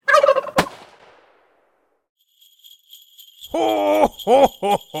Ho, ho,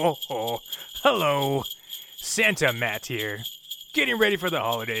 ho, ho, ho. Hello, Santa Matt here. Getting ready for the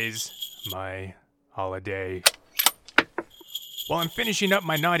holidays. My holiday. While I'm finishing up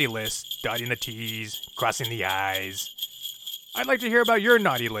my naughty list, dotting the T's, crossing the I's, I'd like to hear about your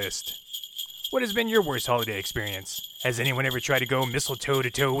naughty list. What has been your worst holiday experience? Has anyone ever tried to go mistletoe to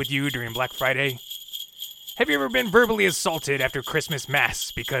toe with you during Black Friday? Have you ever been verbally assaulted after Christmas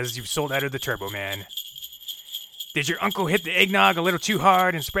Mass because you've sold out of the Turbo Man? Did your uncle hit the eggnog a little too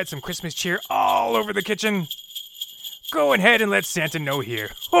hard and spread some Christmas cheer all over the kitchen? Go ahead and let Santa know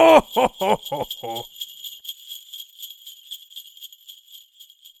here. Ho, ho, ho, ho, ho.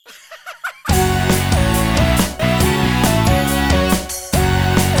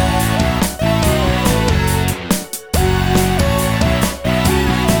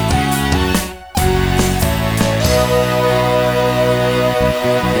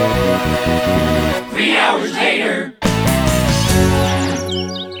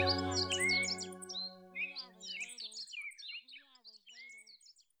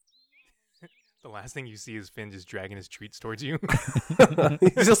 The last thing you see is Finn just dragging his treats towards you.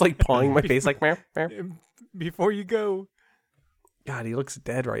 He's just like pawing my face like, meow, meow. Before you go. God, he looks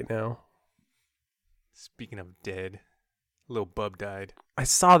dead right now. Speaking of dead, little bub died. I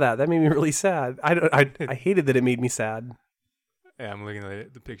saw that. That made me really sad. I hated that it made me sad. Yeah, I'm looking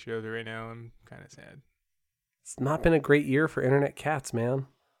at the picture of it right now. I'm kind of sad. It's not been a great year for internet cats, man.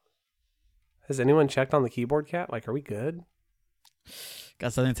 Has anyone checked on the keyboard cat? Like, are we good?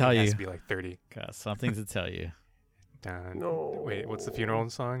 Got something to tell It you. has to be like 30. Got something to tell you. No. Wait, what's the funeral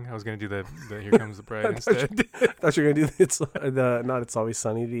song? I was going to do the Here Comes the Bride instead. I thought you were going to do not It's Always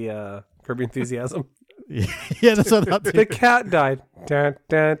Sunny, the Curb Your Enthusiasm. Yeah, that's what I'll do. The cat died. Dun,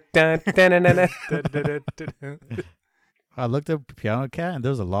 dun, dun, dun, dun, dun. I looked up Piano Cat and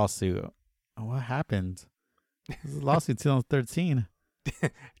there was a lawsuit. Oh, what happened? This is a lawsuit 2013.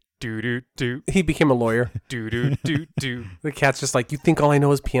 Do do do He became a lawyer. do do do do. The cat's just like, you think all I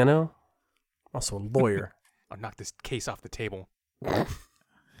know is piano? I'm also a lawyer. I'll knock this case off the table.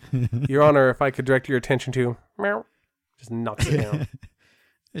 Your Honor, if I could direct your attention to meow, just knocks it down.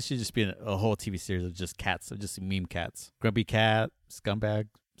 This should just be a whole TV series of just cats, of just meme cats. Grumpy Cat, Scumbag,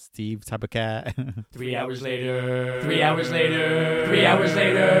 Steve type of cat. 3 hours later. 3 hours later. 3 hours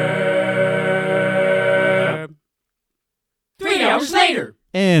later. 3 hours later.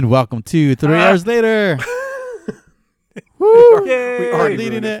 And welcome to 3 hours later. Woo! Yay! We already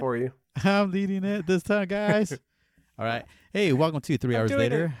Leading ruined it it. for you. I'm leading it this time, guys. All right. Hey, welcome to 3 hours doing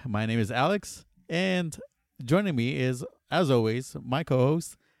later. My name is Alex, and joining me is, as always, my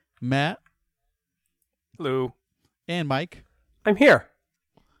co-host, Matt Hello. and Mike. I'm here.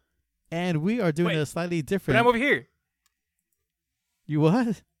 And we are doing a slightly But different. I'm over here. You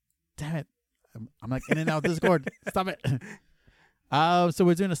what? Damn it. I'm like in and out of Discord. Stop it. So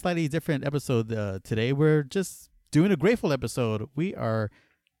we're doing a slightly different episode today. We're just doing a grateful episode. We are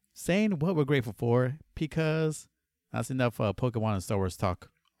saying what we're grateful for because that's enough Pokemon and Star Wars talk.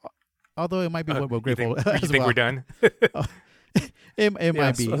 Although it might be what we're grateful You as think well. we're done? It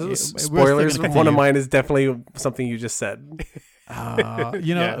might be. We're still Spoilers. gonna One of continue. mine is definitely something you just said. Pokemon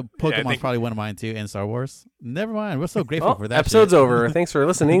Yeah, I think- probably one of mine too, and Star Wars. Never mind. We're so grateful Well, for that. episode's shit. over. Thanks for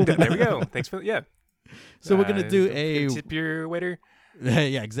listening. There we go. Thanks for So we're gonna do don't a forget to tip your waiter.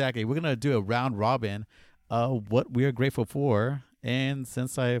 yeah, exactly. We're gonna do a round robin of what we are grateful for. And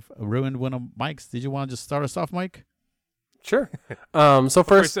since I've ruined one of Mike's, did you want to just start us off, Mike? Sure. So first,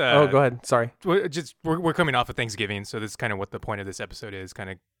 course, go ahead. Sorry. We're coming off of Thanksgiving, so this is kind of what the point of this episode is, kind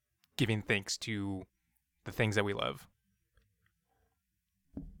of giving thanks to the things that we love.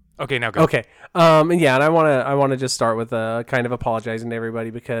 Okay, now go. Okay. And I want to just start with kind of apologizing to everybody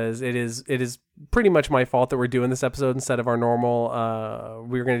because it is pretty much my fault that we're doing this episode instead of our normal.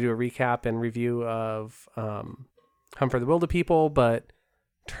 We were going to do a recap and review of Hunt for the Wilderpeople, but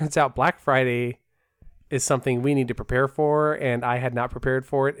turns out Black Friday is something we need to prepare for, and I had not prepared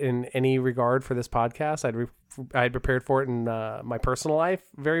for it in any regard for this podcast. I had prepared for it in my personal life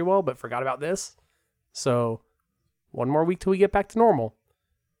very well, but forgot about this. So one more week till we get back to normal.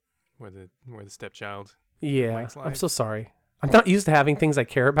 We're the stepchild. Yeah, Mike's I'm life. so sorry. I'm not used to having things I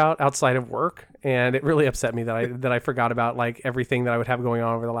care about outside of work, and it really upset me that I forgot about like everything that I would have going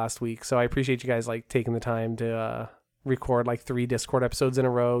on over the last week. So I appreciate you guys like taking the time to record like 3 Discord episodes in a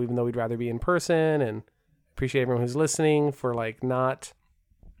row, even though we'd rather be in person, and appreciate everyone who's listening for like not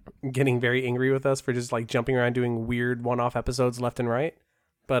getting very angry with us for just like jumping around doing weird one-off episodes left and right.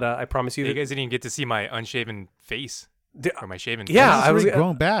 But I promise you You that guys didn't even get to see my unshaven face. or my shaven. Yeah, It's I was really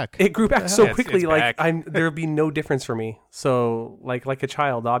grown back. It grew back What the so hell? quickly. It's Like back. there would be no difference for me. So like a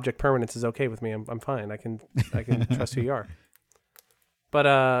child, object permanence is okay with me. I'm fine. I can trust who you are.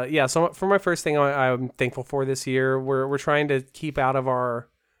 But yeah. So for my first thing, I'm thankful for this year. We're trying to keep out of our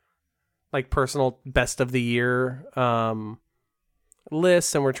like personal best of the year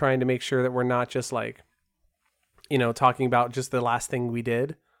lists, and we're trying to make sure that we're not just like, talking about just the last thing we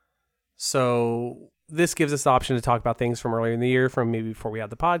did. So this gives us the option to talk about things from earlier in the year, from maybe before we had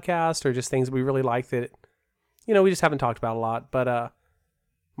the podcast, or just things we really like that, we just haven't talked about a lot. But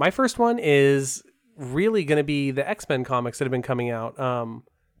my first one is really going to be the X-Men comics that have been coming out.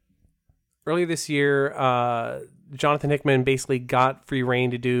 Earlier this year, Jonathan Hickman basically got free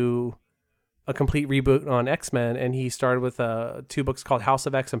reign to do a complete reboot on X-Men, and he started with 2 books called House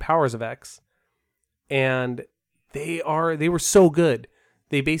of X and Powers of X. And they were so good.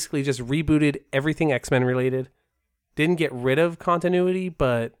 They basically just rebooted everything X-Men related. Didn't get rid of continuity,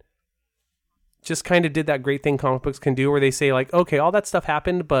 but just kind of did that great thing comic books can do where they say like, okay, all that stuff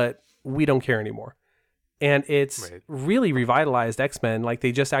happened, but we don't care anymore. And it's really revitalized X-Men. Like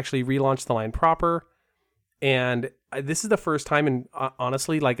they just actually relaunched the line proper. And this is the first time in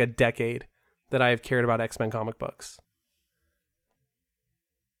honestly like a decade that I have cared about X-Men comic books.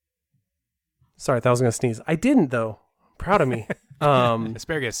 Sorry, I thought I was going to sneeze. I didn't though. Proud of me.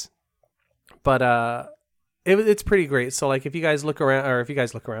 Asparagus. But it's pretty great. So like if you guys look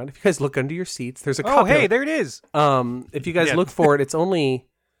under your seats, there's a copy. Oh, hey, there it is. If you guys look for it, it's only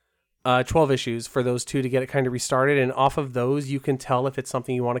 12 issues for those 2 to get it kind of restarted, and off of those you can tell if it's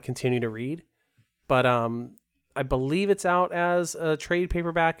something you want to continue to read. But I believe it's out as a trade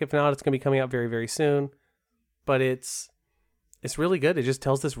paperback. If not, it's going to be coming out very, very soon. But it's really good. It just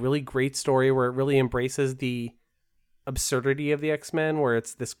tells this really great story where it really embraces the absurdity of the X-Men, where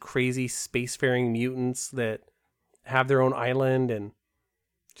it's this crazy spacefaring mutants that have their own island and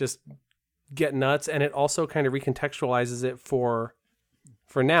just get nuts. And it also kind of recontextualizes it for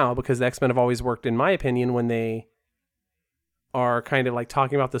now, because the X-Men have always worked, in my opinion, when they are kind of like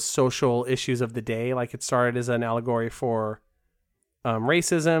talking about the social issues of the day. Like it started as an allegory for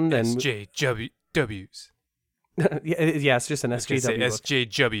racism, then SJWs. yeah, it's just an SJW book.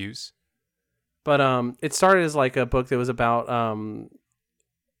 SJWs. But it started as like a book that was about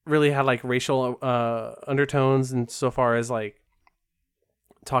really had like racial undertones, and so far as like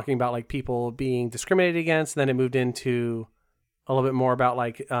talking about like people being discriminated against. Then it moved into a little bit more about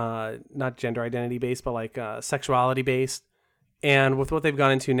like not gender identity based, but like sexuality based. And with what they've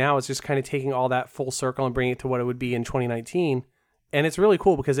gone into now, it's just kind of taking all that full circle and bringing it to what it would be in 2019. And it's really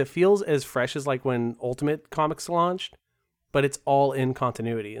cool because it feels as fresh as like when Ultimate Comics launched, but it's all in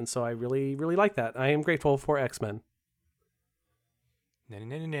continuity. And so I really, really like that. I am grateful for X-Men. I'm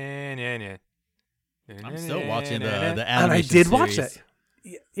still watching the animation And I did watch series.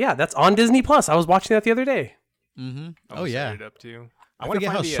 that. Yeah, that's on Disney Plus. I was watching that the other day. Mm-hmm. I Oh yeah. started up too. I wanna forget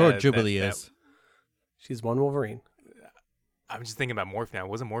find how the, short that- Jubilee that- is. She's one Wolverine. I'm just thinking about Morph now.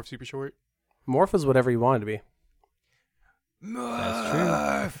 Wasn't Morph super short? Morph is whatever you wanted to be. That's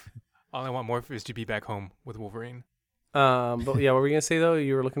true. All I want Morph is to be back home with Wolverine. But yeah, what were you gonna say though?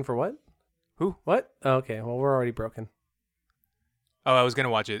 You were looking for what? Who? What? Oh, okay, well we're already broken. Oh, I was gonna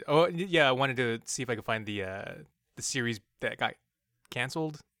watch it. Oh, yeah, I wanted to see if I could find the series that got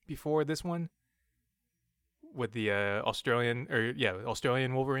canceled before this one with the Australian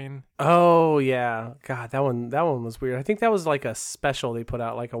Wolverine. Oh yeah, God, that one was weird. I think that was like a special they put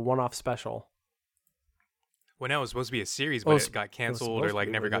out, like a one-off special. Well, no, it was supposed to be a series, Oh, but it got canceled or supposed like to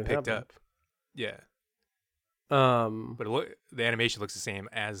be, never but got it picked didn't up. Yeah, Um. but the animation looks the same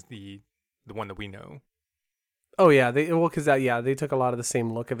as the one that we know. Oh yeah, because they took a lot of the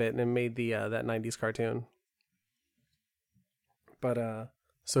same look of it and made the that '90s cartoon. But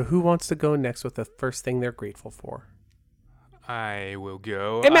so who wants to go next with the first thing they're grateful for? I will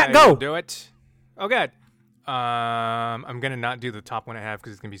go. Hey, Matt, I go! will do it. Oh God. I'm gonna not do the top one I have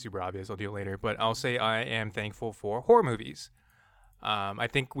because it's gonna be super obvious. I'll do it later. But I'll say I am thankful for horror movies. I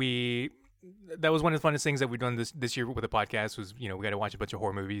think that was one of the funnest things that we've done this year with the podcast was, we got to watch a bunch of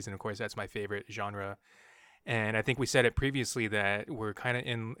horror movies, and of course that's my favorite genre. And I think we said it previously that we're kind of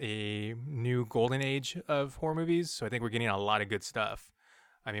in a new golden age of horror movies. So I think we're getting a lot of good stuff.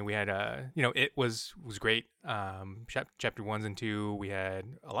 I mean, we had, It was great. Chapter 1 and 2, we had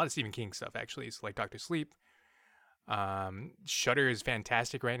a lot of Stephen King stuff, actually. So like Dr. Sleep. Shudder is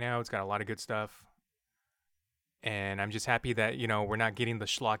fantastic right now. It's got a lot of good stuff. And I'm just happy that, we're not getting the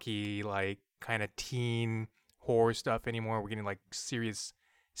schlocky, like, kind of teen horror stuff anymore. We're getting, like, serious,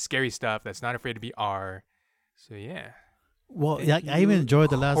 scary stuff that's not afraid to be R. So, yeah. Well, I even enjoyed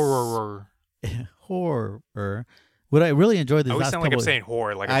the last horror. horror What I really enjoyed this I always last sound like I'm couple. saying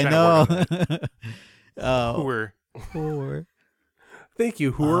whore. Like I I'm know. trying to work on that. Whore. Whore. Thank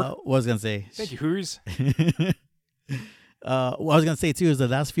you, Hoor. What was I gonna say? Thank you, whores. What I was gonna say too is the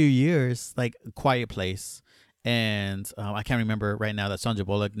last few years, like Quiet Place, and I can't remember right now that Sandra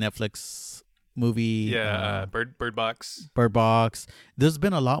Bullock Netflix movie. Yeah, Bird Box. Bird Box. There's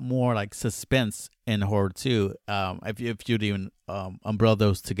been a lot more like suspense in horror too. If you'd even umbrella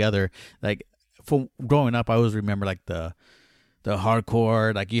those together, like from growing up, I always remember like the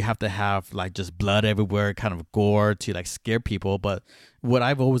hardcore, like you have to have like just blood everywhere, kind of gore to like scare people. But what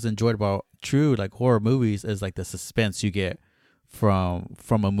I've always enjoyed about true like horror movies is like the suspense you get from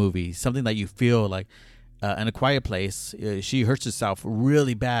a movie, something that you feel like. In A Quiet Place, she hurts herself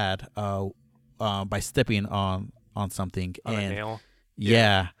really bad by stepping on something On a and nail.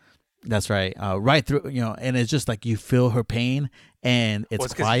 yeah, that's right. Right through, and it's just like you feel her pain and it's Well,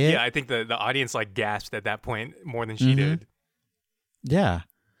 'cause, quiet. Yeah, I think the audience like gasped at that point more than she Mhm. did. Yeah.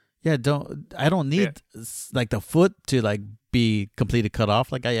 I don't need like the foot to like be completely cut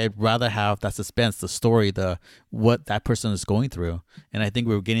off. Like I'd rather have that suspense, the story, what that person is going through. And I think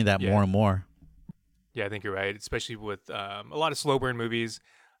we're getting that more and more. Yeah, I think you're right, especially with a lot of slow burn movies.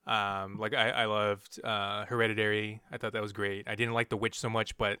 Like I loved Hereditary. I thought that was great. I didn't like The Witch so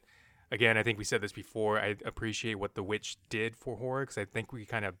much, but again, I think we said this before. I appreciate what The Witch did for horror because I think we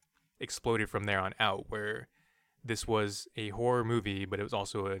kind of exploded from there on out, where this was a horror movie, but it was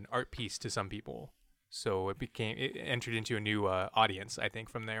also an art piece to some people. So it entered into a new audience, I think,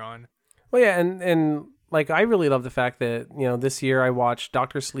 from there on. Well, yeah, and like I really love the fact that this year I watched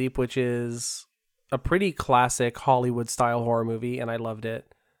Doctor Sleep, which is a pretty classic Hollywood style horror movie, and I loved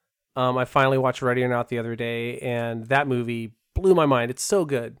it. I finally watched Ready or Not the other day, and that movie blew my mind. It's so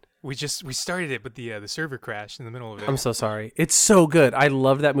good. We started it, but the server crashed in the middle of it. I'm so sorry. It's so good. I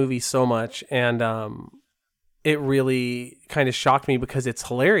loved that movie so much, and it really kind of shocked me because it's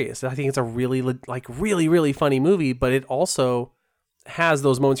hilarious. I think it's a really really funny movie, but it also has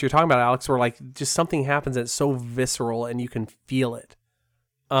those moments you're talking about, Alex, where like just something happens that's so visceral and you can feel it.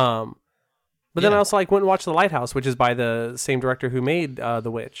 But then I also went and watched The Lighthouse, which is by the same director who made The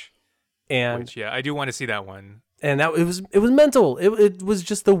Witch. And I do want to see that one. And that it was mental. It was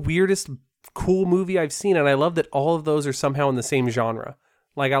just the weirdest cool movie I've seen, and I love that all of those are somehow in the same genre.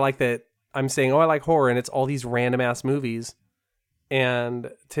 Like I like that I'm saying, I like horror, and it's all these random ass movies.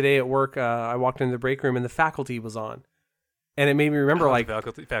 And today at work, I walked into the break room and The Faculty was on, and it made me remember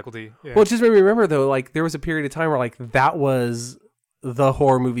Faculty. Yeah. Well, it just made me remember though, like there was a period of time where like that was the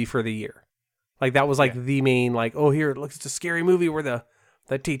horror movie for the year. Like that was like the main here, look, it's a scary movie where the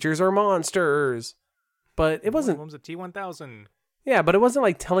teachers are monsters. But it wasn't. One of them's a T-1000. Yeah, but it wasn't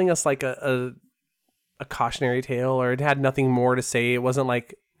like telling us like a cautionary tale, or it had nothing more to say. It wasn't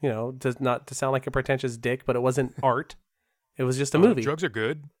like not to sound like a pretentious dick, but it wasn't art. It was just a movie. Drugs are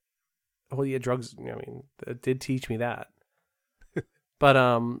good. Well, yeah, drugs. I mean, it did teach me that. But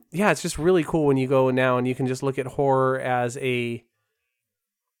it's just really cool when you go now and you can just look at horror as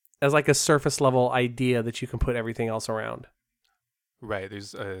like a surface level idea that you can put everything else around. Right,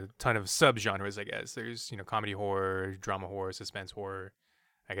 there's a ton of subgenres, I guess. There's, comedy horror, drama horror, suspense horror.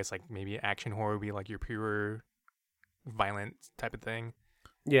 I guess like maybe action horror would be like your pure violent type of thing.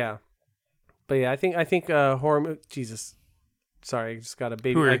 Yeah. But yeah, I think horror Jesus. Sorry, I just got a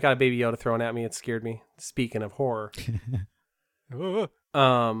baby Horror. I got a baby Yoda thrown at me. It scared me. Speaking of horror. But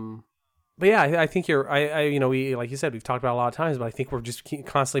yeah, I think we like you said, we've talked about it a lot of times, but I think we're just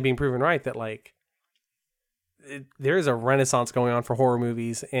constantly being proven right that like there is a renaissance going on for horror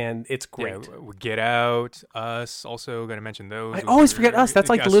movies, and it's great. Yeah, Get Out, Us, also going to mention those. I always forget Us. That's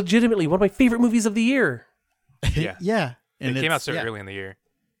like legitimately one of my favorite movies of the year. Yeah. Yeah. And it came out so early in the year.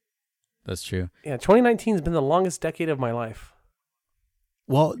 That's true. Yeah, 2019 has been the longest decade of my life.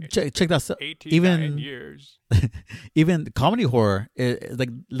 Well, check that out. 18 years. Even comedy horror, like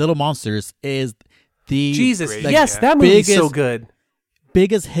Little Monsters, is the Jesus. Like, yes, that movie's so good.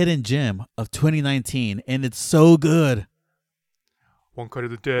 Biggest hidden gem of 2019, and it's so good. One Cut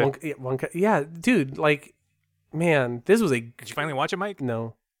of the Dead. Yeah, dude. Like, man, this was Did you finally watch it, Mike?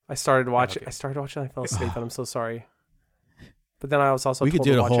 No, I started watching. Okay. I started watching. And I fell asleep, and I'm so sorry. But then I was also We could told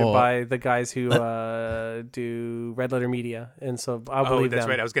do to the watch whole- it by the guys who do Red Letter Media, and so I'll believe that's them.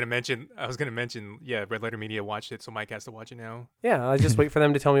 right. I was gonna mention. Yeah, Red Letter Media watched it, so Mike has to watch it now. Yeah, I just wait for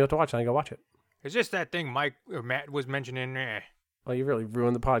them to tell me what to watch, and I go watch it. It's just that thing Mike or Matt was mentioning. Well, you really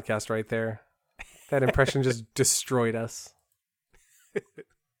ruined the podcast right there. That impression just destroyed us.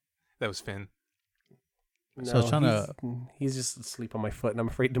 That was Finn. So I was trying he's just asleep on my foot, and I'm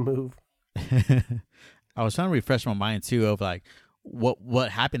afraid to move. I was trying to refresh my mind too of like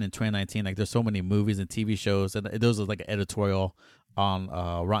what happened in 2019. Like, there's so many movies and TV shows, and there was like an editorial on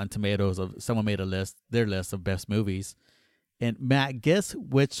Rotten Tomatoes of someone made their list of best movies. And Matt, guess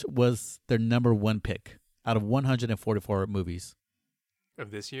which was their number one pick out of 144 movies Of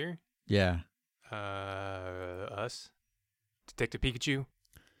this year? Yeah. Us? Detective Pikachu?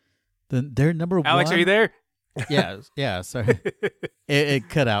 Their number one. Alex, are you there? Yeah. Sorry, it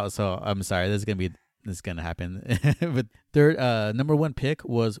cut out. So I'm sorry. This is gonna happen. But their number one pick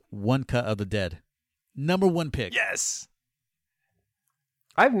was One Cut of the Dead. Number one pick. Yes!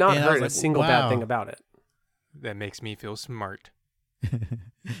 I've not And I heard was a like, single wow. bad thing about it. That makes me feel smart.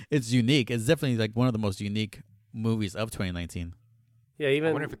 It's unique. It's definitely like one of the most unique movies of 2019. Yeah, I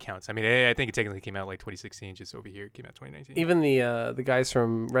even wonder if it counts. I mean, I think it technically came out like 2016, just over here it came out 2019. even the guys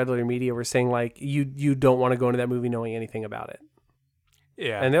from Red Letter Media were saying like you don't want to go into that movie knowing anything about it.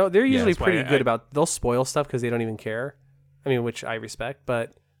 Yeah. And they're usually that's why pretty I- good about they'll spoil stuff because they don't even care. I mean, which I respect,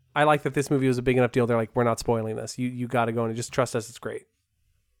 but I like that this movie was a big enough deal. They're like, we're not spoiling this. You got to go in and just trust us. It's great.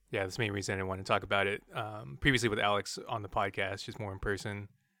 Yeah, that's the main reason I didn't want to talk about it previously with Alex on the podcast, just more in person,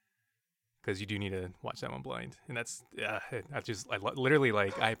 because you do need to watch that one blind. And that's, literally,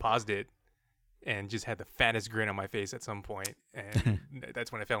 like, I paused it and just had the fattest grin on my face at some point, and that's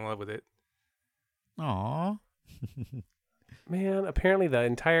when I fell in love with it. Aw. Man, apparently the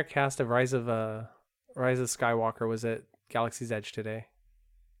entire cast of Rise of Skywalker was at Galaxy's Edge today.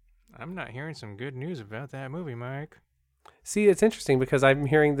 I'm not hearing some good news about that movie, Mike. See, it's interesting because I'm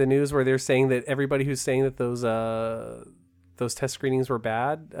hearing the news where they're saying that everybody who's saying that those test screenings were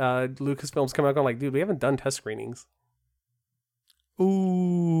bad, Lucasfilm's come out going like, dude, we haven't done test screenings.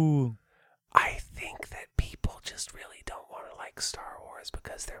 Ooh. I think that people just really don't want to like Star Wars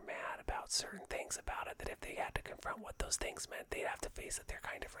because they're mad about certain things about it, that if they had to confront what those things meant, they'd have to face that they're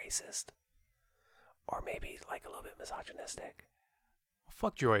kind of racist. Or maybe like a little bit misogynistic.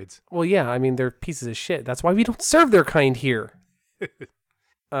 Fuck droids. Well, yeah, I mean, they're pieces of shit. That's why we don't serve their kind here. Yeah,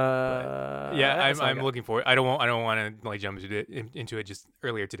 that's all I I'm got. looking for it. I don't want to like jump into it. Just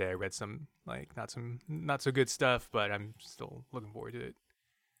earlier today, I read some like not so good stuff, but I'm still looking forward to it.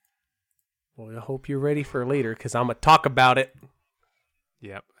 Well, I hope you're ready for later because I'm going to talk about it.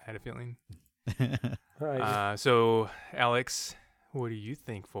 Yep, I had a feeling. All right. So, Alex, what are you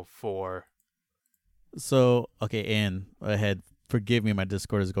thankful for? So, okay, Ian, ahead. Forgive me, my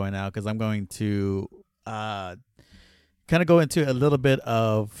Discord is going out because I'm going to kind of go into a little bit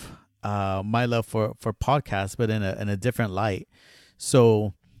of my love for podcasts, but in a different light.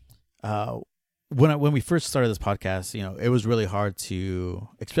 So, when we first started this podcast, it was really hard to,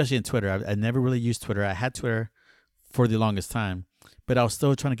 especially in Twitter. I never really used Twitter. I had Twitter for the longest time, but I was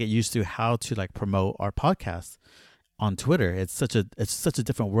still trying to get used to how to like promote our podcast on Twitter. It's such a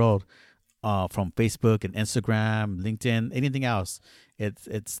different world. From Facebook and Instagram, LinkedIn, anything else,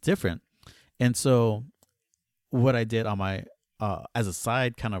 it's different. And so, what I did on my as a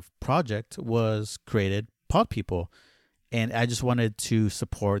side kind of project was created Pod People, and I just wanted to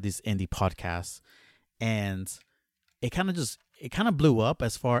support these indie podcasts, and it kind of blew up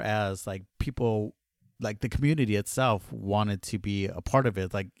as far as like people, like the community itself wanted to be a part of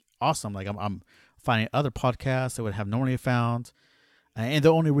it. Like awesome, like I'm finding other podcasts I would have normally found. And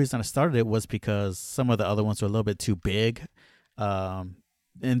the only reason I started it was because some of the other ones were a little bit too big. And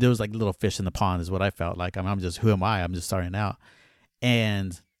there was like little fish in the pond is what I felt like. Who am I? I'm just starting out.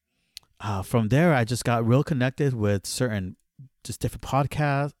 And from there, I just got real connected with certain just different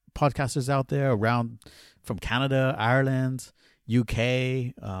podcasters out there around from Canada, Ireland,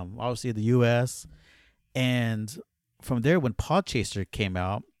 UK, obviously the US. And from there, when Podchaser came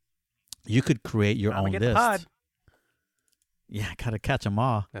out, you could create your own Get the list. pod. Yeah, gotta catch them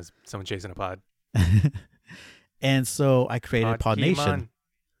all. That's someone chasing a pod. And so I created Pod Nation.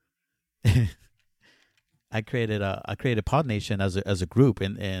 Pokemon. I created Pod Nation as a group,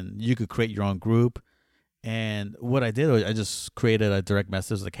 and you could create your own group. And what I did was I just created a direct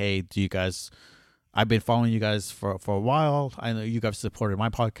message like, hey, I've been following you guys for a while. I know you guys supported my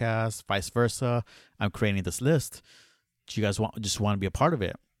podcast, vice versa. I'm creating this list. Do you guys want to be a part of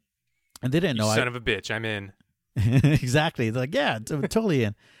it? And they didn't know. Son of a bitch, I'm in. Exactly. They're like, yeah, totally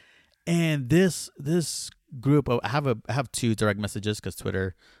in. And this group, I have 2 direct messages because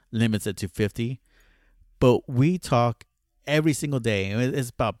Twitter limits it to 50. But we talk every single day. It's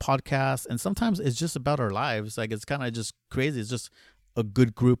about podcasts, and sometimes it's just about our lives. Like it's kind of just crazy. It's just a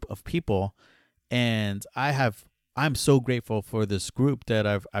good group of people, and I'm so grateful for this group that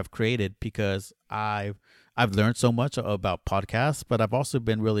I've created because I've learned so much about podcasts, but I've also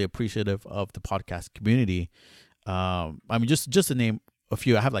been really appreciative of the podcast community. Just to name a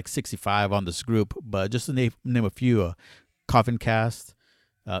few, I have like 65 on this group, but just to name a few, Coffin Cast,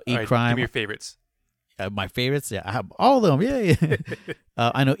 All Eat right, Crime. give me your favorites. My favorites, yeah, I have all of them. Yeah.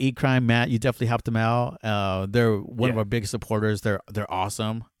 I know Eat Crime, Matt. You definitely helped them out. They're one of Yeah. our biggest supporters. They're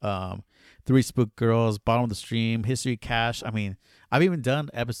awesome. Three Spook Girls, Bottom of the Stream, History Cash. I mean, I've even done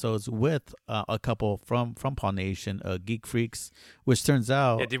episodes with a couple from Pawn Nation, Geek Freaks, which turns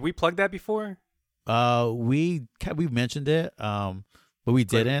out Yeah, did we plug that before? we mentioned it, but we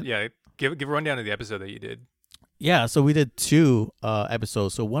didn't. Yeah, give a rundown of the episode that you did. Yeah, so we did 2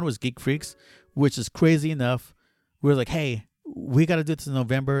 episodes. So one was Geek Freaks, which is crazy enough. We were like, hey, we got to do this in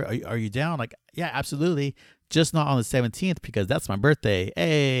November. Are you down? Like, yeah, absolutely. Just not on the 17th because that's my birthday.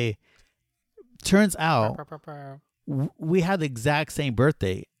 Hey, turns out we had the exact same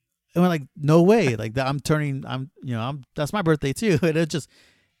birthday. And we're like, no way. Like that, that's my birthday too. And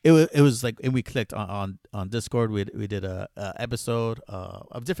it was like, and we clicked on Discord. We did a episode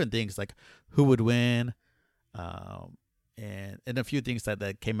of different things like who would win, and a few things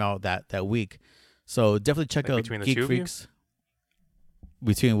that came out that week. So definitely check Like out between the Geek two of you? Freaks.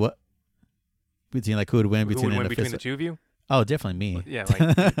 Between what? Between like who would win? Who Between would win the between the two of you? Oh, definitely me. Yeah,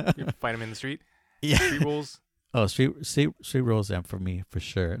 like you fight them in the street. Yeah. Street rules. Oh, street rules and for me for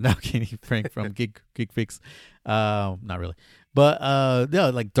sure. No, kidding. Frank from Geek Freaks. Not really, but yeah,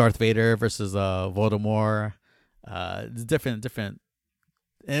 like Darth Vader versus Voldemort. Different, and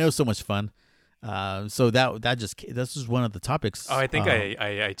it was so much fun. So this was one of the topics. Oh, I think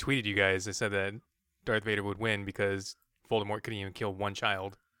I tweeted you guys. I said that Darth Vader would win because Voldemort couldn't even kill one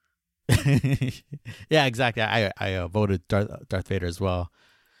child. Yeah, exactly. I voted Darth Vader as well.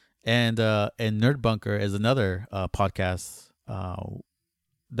 And Nerd Bunker is another podcast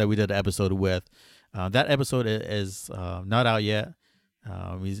that we did an episode with. That episode is not out yet.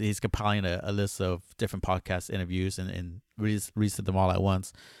 He's compiling a list of different podcast interviews and released them all at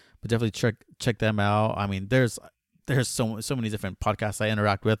once. But definitely check them out. I mean, there's so many different podcasts I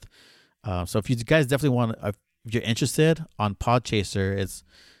interact with. So if you guys definitely want, if you're interested on Podchaser, it's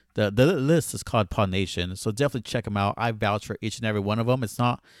the list is called Pod Nation. So definitely check them out. I vouch for each and every one of them. It's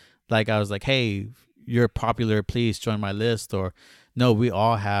not like I was like, hey, you're popular, please join my list. Or no, we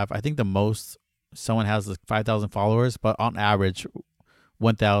all have. I think the most someone has like 5,000 followers, but on average,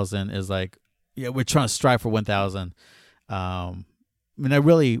 1,000 is like, yeah, we're trying to strive for 1,000. I mean, I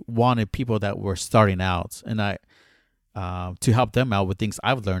really wanted people that were starting out, and I to help them out with things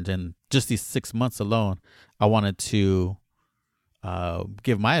I've learned in just these 6 months alone. I wanted to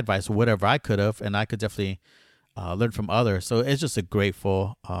give my advice, whatever I could have, and I could definitely learn from others. So it's just a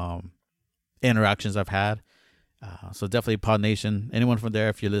grateful interactions I've had. So definitely Pod Nation. Anyone from there,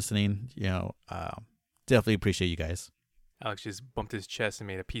 if you're listening, definitely appreciate you guys. Alex just bumped his chest and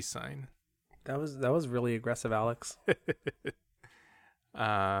made a peace sign. That was really aggressive, Alex.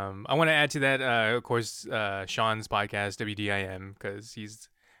 I want to add to that, of course, Sean's podcast, WDIM, because he's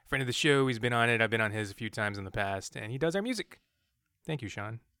a friend of the show. He's been on it. I've been on his a few times in the past, and he does our music. Thank you,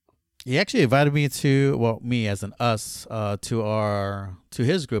 Sean. He actually invited me me as an us, to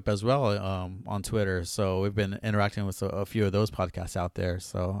his group as well, on Twitter. So we've been interacting with a few of those podcasts out there.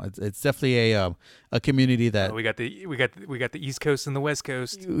 So it's definitely a community that we got the East Coast and the West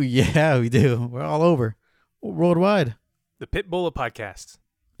Coast. Yeah, we do. We're all over, worldwide. The Pitbull of podcasts.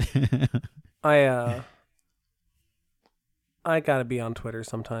 I gotta be on Twitter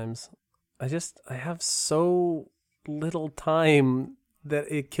sometimes. I have so little time that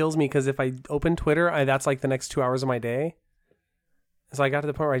it kills me, because if I open Twitter, that's like the next 2 hours of my day. So I got to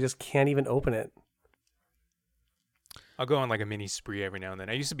the point where I just can't even open it. I'll go on like a mini spree every now and then.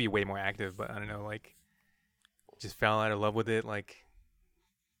 I used to be way more active, but I don't know, like, just fell out of love with it like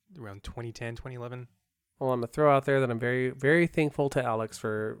around 2010, 2011. Well, I'm going to throw out there that I'm very, very thankful to Alex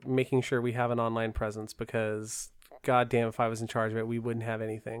for making sure we have an online presence, because goddamn, if I was in charge of it, we wouldn't have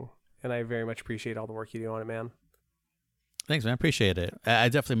anything. And I very much appreciate all the work you do on it, man. Thanks, man. Appreciate it. I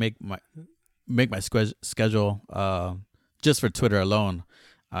definitely make my schedule just for Twitter alone.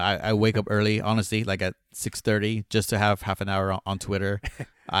 I wake up early, honestly, like at 6:30, just to have half an hour on Twitter.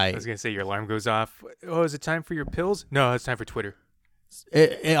 I was gonna say your alarm goes off. Oh, is it time for your pills? No, it's time for Twitter.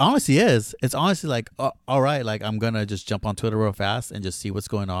 It honestly is. It's honestly like, all right, like I'm gonna just jump on Twitter real fast and just see what's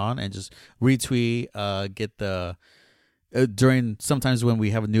going on and just retweet. Get the during sometimes when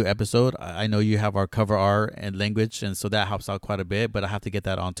we have a new episode, I know you have our cover art and language, and so that helps out quite a bit. But I have to get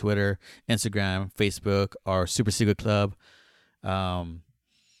that on Twitter, Instagram, Facebook, our Super Secret Club.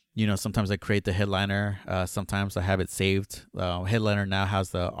 Sometimes I create the headliner. Sometimes I have it saved. Headliner now has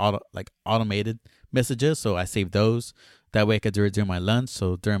the automated messages, so I save those. That way I could do it during my lunch.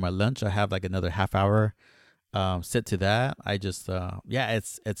 So during my lunch, I have like another half hour set to that. I just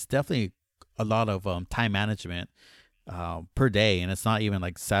it's definitely a lot of time management per day, and it's not even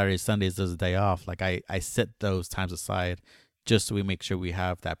like Saturdays, Sundays. There's a day off. Like I set those times aside just so we make sure we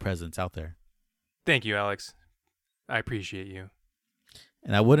have that presence out there. Thank you, Alex. I appreciate you.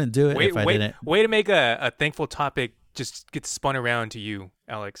 And I wouldn't do it if I didn't. Way to make a thankful topic just get spun around to you,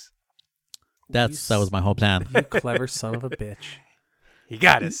 Alex. That was my whole plan. You clever son of a bitch. He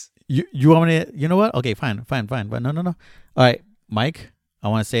got us. You want me to? You know what? Okay, fine. But no. All right, Mike. I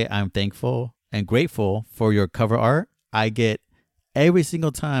want to say I'm thankful and grateful for your cover art. I get every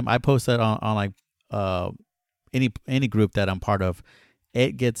single time I post that on like any group that I'm part of.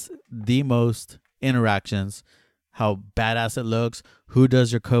 It gets the most interactions. How badass it looks. Who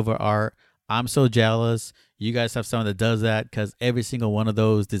does your cover art? I'm so jealous. You guys have someone that does that, because every single one of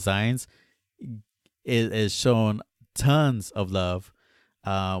those designs is shown tons of love.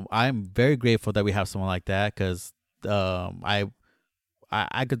 I'm very grateful that we have someone like that, because I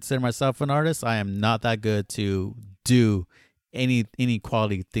consider myself an artist. I am not that good to do any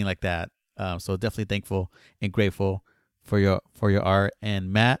quality thing like that. So definitely thankful and grateful for your art.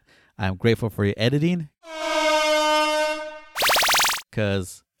 And Matt, I'm grateful for your editing,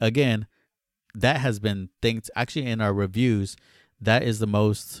 because again, that has been things actually in our reviews. That is the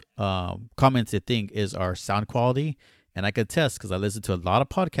most commented thing is our sound quality. And I could test, because I listen to a lot of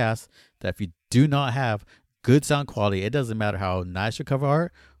podcasts, that if you do not have good sound quality, it doesn't matter how nice your cover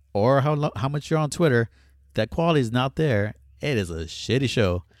art or how much you're on Twitter, that quality is not there. It is a shitty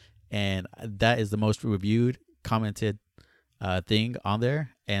show. And that is the most reviewed, commented thing on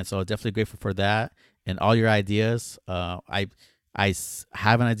there. And so definitely grateful for that and all your ideas. I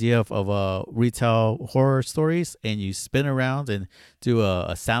have an idea of retail horror stories, and you spin around and do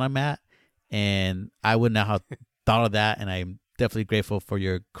a Santa mat, and I would not have thought of that, and I'm definitely grateful for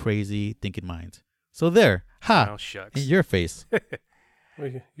your crazy thinking mind. So there, Oh, shucks. in your face.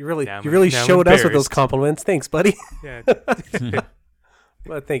 You really Now showed us with those embarrassed. compliments. Thanks, buddy. Yeah.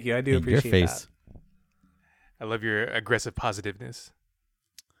 Well, thank you. I do In your appreciate face. that. I love your aggressive positiveness.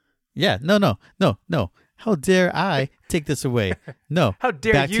 Yeah, no. How dare I take this away? No. How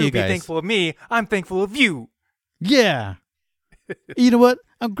dare back to you be guys. thankful of me? I'm thankful of you. Yeah. You know what?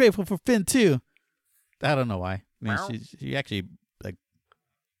 I'm grateful for Finn too. I don't know why. I mean, she actually like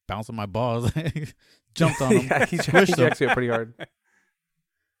bounced on my balls, jumped on him, Yeah, he squished him. actually hit pretty hard.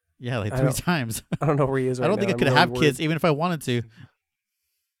 Yeah, like I 3 don't- times. I don't know where he is right I don't now. think I I'm could really have worried. kids even if I wanted to.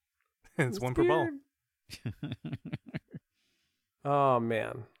 It's one per ball. Oh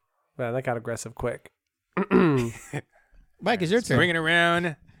man, that got aggressive quick. Mike, it's your turn. Bring it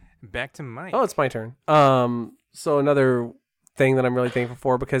around back to Mike. Oh, it's my turn. So another thing that I'm really thankful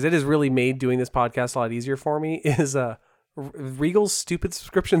for, because it has really made doing this podcast a lot easier for me, is Regal's stupid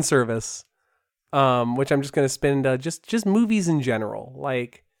subscription service, which I'm just going to spend just movies in general.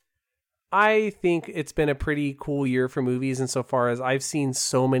 Like, I think it's been a pretty cool year for movies insofar as I've seen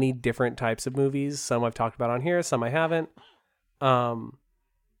so many different types of movies. Some I've talked about on here, some I haven't.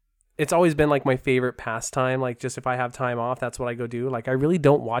 It's always been like my favorite pastime. Like, just if I have time off, that's what I go do. Like, I really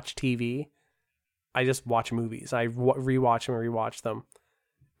don't watch TV. I just watch movies. I rewatch them and rewatch them.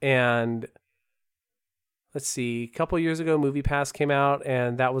 And let's see, a couple years ago, MoviePass came out,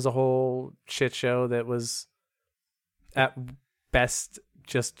 and that was a whole shit show that was at best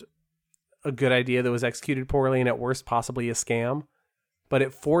just a good idea that was executed poorly, and at worst possibly a scam. But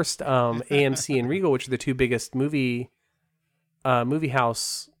it forced AMC and Regal, which are the two biggest movie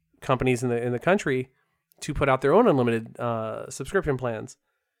house companies in the country, to put out their own unlimited subscription plans.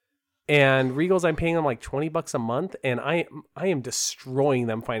 And Regal's, I'm paying them like $20 a month, and I am destroying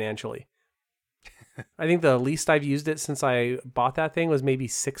them financially. I think the least I've used it since I bought that thing was maybe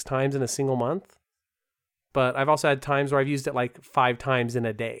 6 times in a single month. But I've also had times where I've used it like 5 times in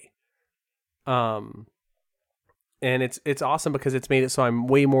a day. And it's awesome because it's made it so I'm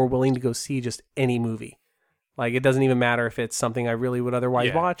way more willing to go see just any movie. Like, it doesn't even matter if it's something I really would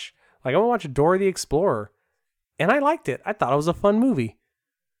otherwise watch. Like, I'm going to watch Dora the Explorer. And I liked it. I thought it was a fun movie.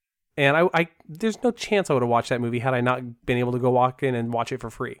 And I there's no chance I would have watched that movie had I not been able to go walk in and watch it for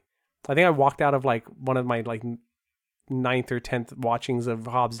free. I think I walked out of like one of my like 9th or 10th watchings of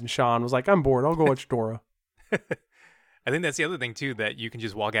Hobbs and Shaw and was like, I'm bored. I'll go watch Dora. I think that's the other thing too, that you can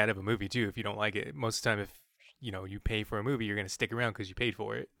just walk out of a movie too if you don't like it. Most of the time, if you pay for a movie, you're going to stick around because you paid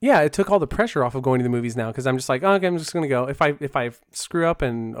for it. Yeah, it took all the pressure off of going to the movies now, because I'm just like, oh, okay, I'm just going to go. If I screw up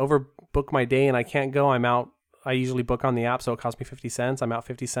and overbook my day and I can't go, I'm out. I usually book on the app, so it costs me 50 cents. I'm out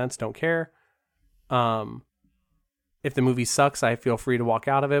 50 cents, don't care. If the movie sucks, I feel free to walk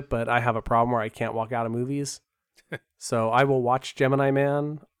out of it, but I have a problem where I can't walk out of movies. So I will watch Gemini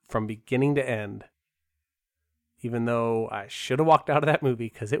Man from beginning to end, even though I should have walked out of that movie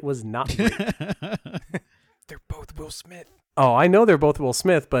because it was not great. They're both Will Smith. Oh, I know they're both Will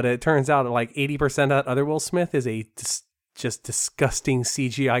Smith, but it turns out like 80% of that other Will Smith is a just disgusting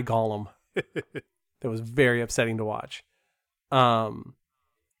CGI Gollum. That was very upsetting to watch. But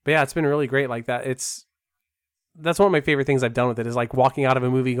yeah, it's been really great like that. That's one of my favorite things I've done with it is like walking out of a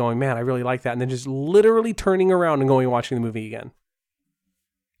movie going, man, I really like that. And then just literally turning around and going and watching the movie again.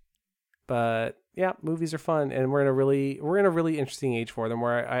 But yeah, movies are fun. And we're in a really interesting age for them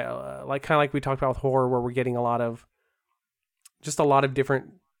where I like kind of like we talked about with horror, where we're getting a lot of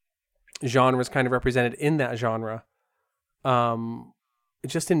different genres kind of represented in that genre.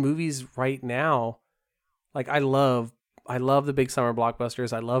 Just in movies right now, like I love the big summer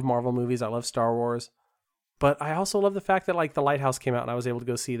blockbusters. I love Marvel movies. I love Star Wars. But I also love the fact that like The Lighthouse came out and I was able to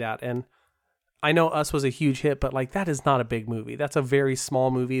go see that. And I know Us was a huge hit, but like that is not a big movie. That's a very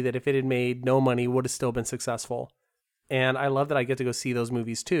small movie that if it had made no money would have still been successful. And I love that I get to go see those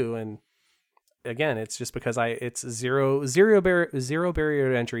movies too. And again, it's just because it's zero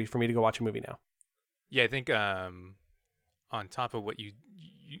barrier to entry for me to go watch a movie now. Yeah, I think on top of what you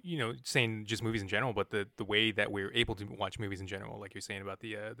saying just movies in general, but the way that we're able to watch movies in general, like you're saying about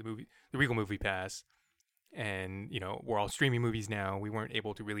the Regal Movie Pass, and we're all streaming movies now. We weren't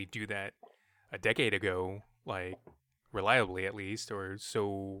able to really do that a decade ago, like reliably at least, or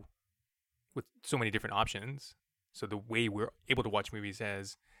so with so many different options. So the way we're able to watch movies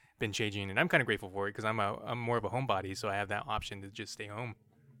has been changing, and I'm kind of grateful for it because I'm more of a homebody, so I have that option to just stay home.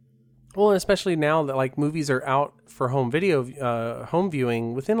 Well, especially now that like movies are out for home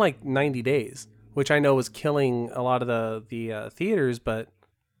viewing within like 90 days, which I know was killing a lot of the theaters, but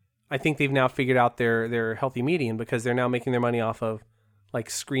I think they've now figured out their healthy median because they're now making their money off of like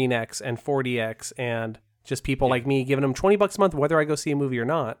ScreenX and 4DX and just people like me giving them $20 a month whether I go see a movie or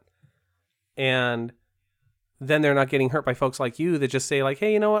not. And then they're not getting hurt by folks like you that just say like,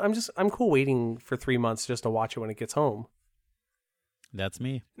 hey, you know what? I'm cool waiting for 3 months just to watch it when it gets home. That's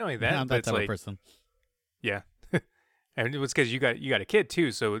me. Not only that, I'm but that it's type like, of person. Yeah. And it was because you got a kid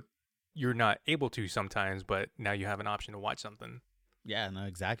too, so you're not able to sometimes, but now you have an option to watch something. Yeah, no,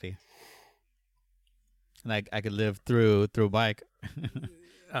 exactly. And I could live through Mike.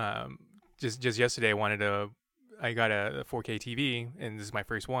 Just yesterday, I got a 4K TV, and this is my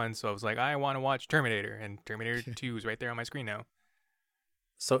first one, so I was like, I want to watch Terminator, and Terminator 2 is right there on my screen now.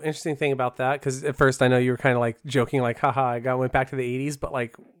 So interesting thing about that, because at first I know you were kind of like joking, like, haha, I went back to the 80s, but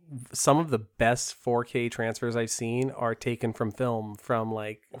like some of the best 4K transfers I've seen are taken from film from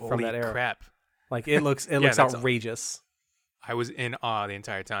Holy that era. Crap. Like it looks outrageous. I was in awe the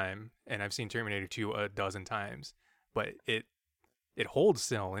entire time, and I've seen Terminator 2 a dozen times, but it holds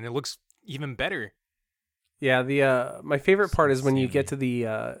still, and it looks even better. Yeah, my favorite part is when you get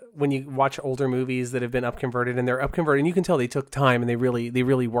to when you watch older movies that have been upconverted, and they're upconverted, and you can tell they took time and they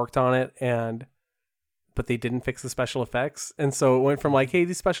really worked on it, but they didn't fix the special effects, and so it went from like, hey,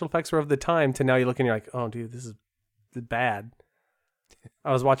 these special effects were of the time, to now you look and you're like, oh, dude, this is bad.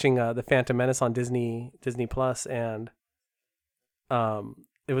 I was watching The Phantom Menace on Disney Plus, and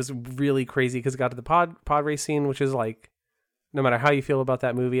it was really crazy because it got to the pod race scene, which is like, no matter how you feel about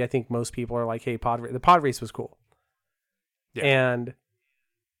that movie, I think most people are like, hey, the pod race was cool. Yeah. And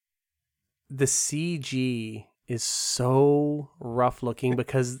the CG is so rough looking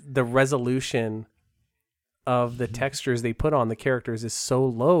because the resolution of the textures they put on the characters is so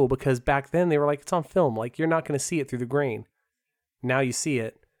low, because back then they were like, it's on film. Like, you're not going to see it through the grain. Now you see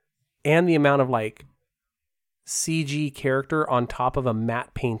it. And the amount of like CG character on top of a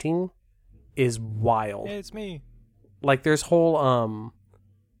matte painting is wild. Hey, it's me. Like there's whole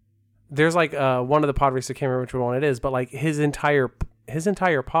there's like one of the pod races, I can't remember which one it is, but like his entire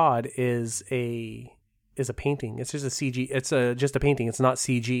pod is a painting. It's just a CG. It's just a painting. It's not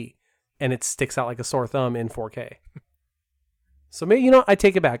CG, and it sticks out like a sore thumb in 4K. So maybe, I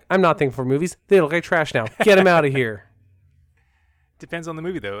take it back. I'm not thankful for movies. They look like trash now. Get them out of here. Depends on the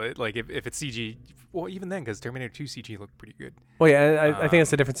movie though. Like if it's CG, well, even then, because Terminator 2 CG looked pretty good. Well, yeah, I think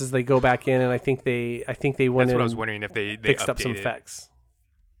that's the difference is they go back in, and I think they went that's in. What I was wondering, if they fixed up some effects.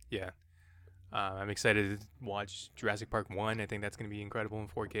 Yeah, I'm excited to watch Jurassic Park 1. I think that's going to be incredible in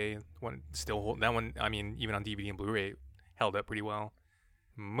 4K. That one. I mean, even on DVD and Blu-ray, held up pretty well.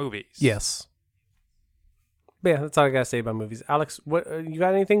 Movies. Yes. But yeah, that's all I gotta say about movies. Alex, what you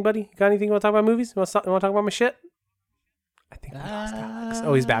got? Anything, buddy? You got anything you want to talk about movies? You want to talk about my shit? I think we lost Alex.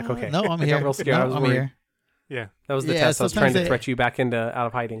 Oh, he's back. Okay. No, I'm I here. got real scared. No, I was I'm worried. here. Yeah, that was the test. I was trying to threat you back out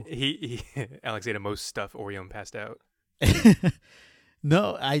of hiding. He Alex ate a most stuff Oreo and passed out.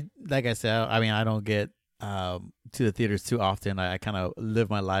 No, like I said, I mean, I don't get to the theaters too often. I kind of live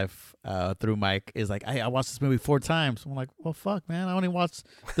my life through Mike. Is like, I watched this movie 4 times. I'm like, well, fuck, man, I only watched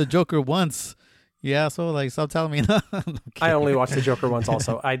The Joker once. Yeah, so like, stop telling me. I only watched the Joker once.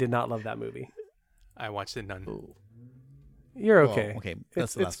 Also, I did not love that movie. I watched it none. You're Well, okay. okay,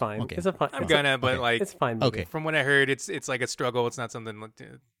 that's It's the last fine. one. Okay. It's a fine. I'm it's a- gonna, but okay. like It's a fine movie. Okay. from what I heard, it's like a struggle. It's not something like,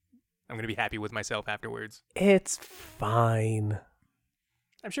 I'm gonna be happy with myself afterwards. It's fine.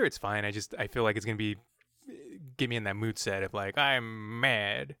 I'm sure it's fine. I feel like it's gonna be get me in that mood set of like I'm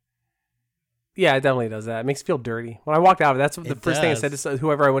mad. Yeah, it definitely does that. It makes you feel dirty. When I walked out, that's the It first thing I said does. to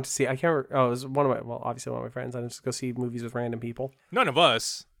whoever I went to see. I can't. Oh, it was one of my. Well, obviously one of my friends. I just go see movies with random people. None of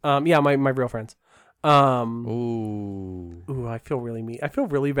us. Yeah, my real friends. Ooh. I feel really mean. I feel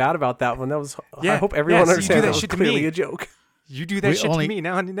really bad about that one. That was. I Yeah, hope everyone yeah, so you do understands that that was shit to clearly me. a joke. You do that We shit only- to me.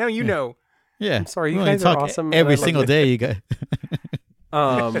 Now you know. Yeah. I'm sorry, you We only guys are talk awesome, and every I love single you. day. You guys.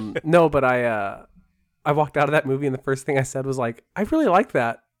 No, but I walked out of that movie and the first thing I said was like, I really liked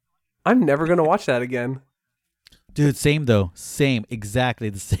that. I'm never gonna watch that again. Dude, same though. Same. Exactly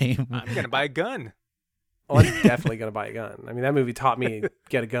the same. I'm gonna buy a gun. Oh, I'm definitely gonna buy a gun. I mean, that movie taught me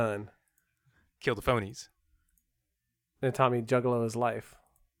get a gun. Kill the phonies. And it taught me Juggalo is life.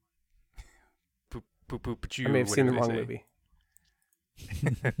 Poop poop poop. I may have seen the wrong movie.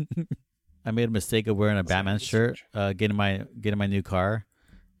 I made a mistake of wearing a Batman shirt, getting my new car,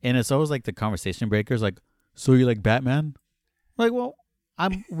 and it's always like the conversation breakers. Like, so you like Batman? Like, well,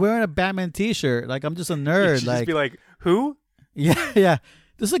 I'm wearing a Batman T-shirt. Like, I'm just a You nerd. should Like, just be like, who? yeah.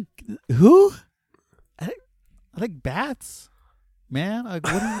 Just like who? I like bats, man. Like,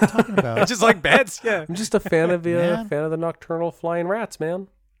 what are you talking I about? just like bats. Yeah. I'm just a fan of Man. the nocturnal flying rats, man.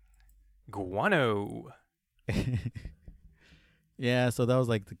 Guano. Yeah. So that was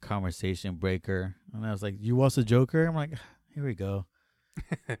like the conversation breaker, and I was like, "You watch the Joker?" I'm like, "Here we go."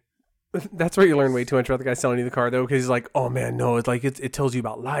 That's where you learn way too much about the guy selling you the car, though, because he's like, "Oh man, no, it's like it tells you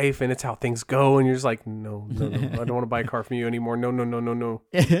about life and it's how things go," and you're just like, "No, I don't want to buy a car from you anymore. No."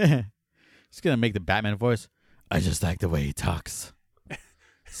 He's gonna make the Batman voice. I just like the way he talks.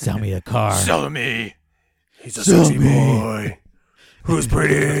 Sell me a car. Sell me. He's a Sell sexy me. boy who's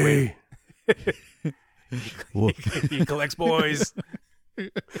pretty. Whoa. He collects boys.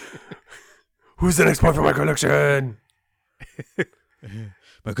 Who's the next point for my collection?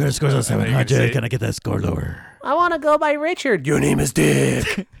 My credit score's on I thought you were gonna 700. say- Can I get that score lower? I want to go by Richard. Your name is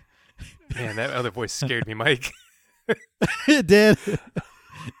Dick. Man, that other voice scared me, Mike. It did. I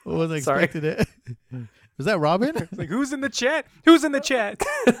wasn't Sorry. expecting it. Was that Robin? It's like, who's in the chat? Who's in the chat?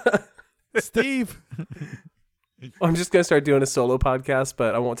 Steve. I'm just gonna start doing a solo podcast,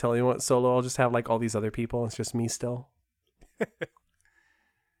 but I won't tell anyone it's solo. I'll just have like all these other people. It's just me still.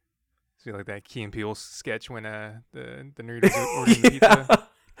 Feel like that Key and Peele sketch when the nerd is ordering the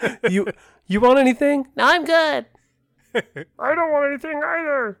pizza. You want anything? No, I'm good. I don't want anything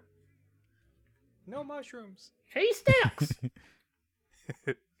either. No mushrooms. Hey, sticks.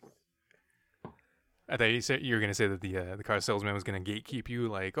 I thought you were gonna say that the car salesman was gonna gatekeep you,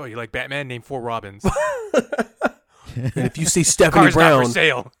 like, oh, you like Batman? Name 4 Robins. And if you say Stephanie Car's not Brown, for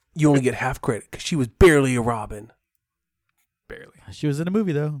sale. you only get half credit because she was barely a Robin. Barely. She was in a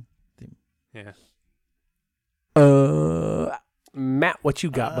movie though. Yeah. Matt, what you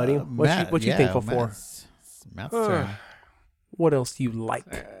got, buddy? What you thankful for? Matt's turn. What else do you like?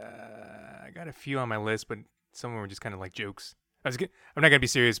 I got a few on my list, but some of them were just kind of like jokes. I'm not gonna be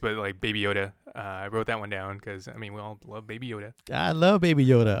serious, but like Baby Yoda, I wrote that one down because I mean we all love Baby Yoda. I love Baby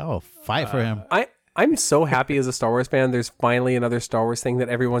Yoda. I'll fight for him. I'm so happy as a Star Wars fan. There's finally another Star Wars thing that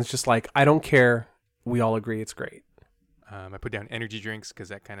everyone's just like, I don't care. We all agree it's great. I put down energy drinks because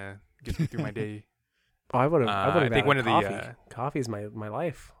that kind of gets me through my day. Oh, I would have. I think one of the, coffee. Coffee is my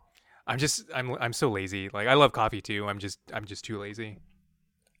life. I'm so lazy. Like I love coffee too. I'm just too lazy.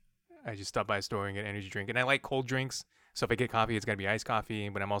 I just stop by a store and get an energy drink, and I like cold drinks. So if I get coffee, it's gotta be iced coffee.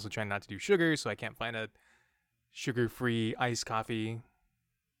 But I'm also trying not to do sugar, so I can't find a sugar-free iced coffee.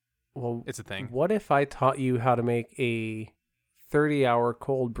 Well, It's a thing. what if I taught you how to make a 30-hour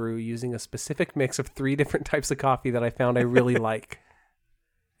cold brew using a specific mix of 3 different types of coffee that I found I really like?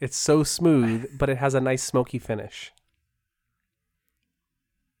 It's so smooth, but it has a nice smoky finish.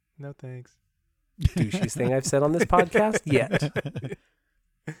 No thanks. Douchiest thing I've said on this podcast yet.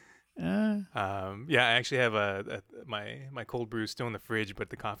 Yeah, I actually have my cold brew still in the fridge, but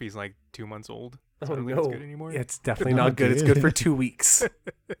the coffee's like 2 months old. So I Oh don't think it's no, good anymore. it's definitely not good. It's good for 2 weeks.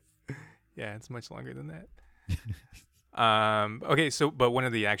 Yeah, it's much longer than that. Okay, so but one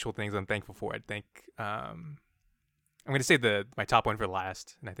of the actual things I'm thankful for, I think I'm gonna say my top one for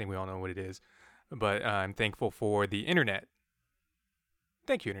last, and I think we all know what it is. But I'm thankful for the internet.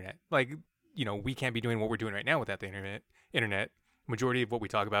 Thank you, internet. Like, you know, we can't be doing what we're doing right now without the internet. Majority of what we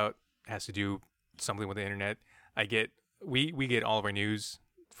talk about has to do something with the internet. We get all of our news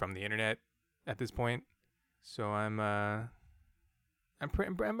from the internet. at this point. So I'm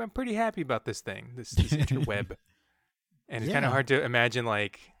pretty happy about this thing, this interweb. And it's kind of hard to imagine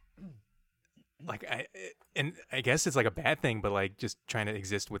like I guess it's like a bad thing, but like just trying to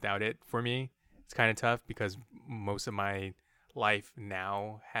exist without it for me, it's kind of tough because most of my life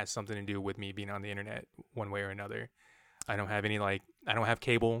now has something to do with me being on the internet one way or another. I don't have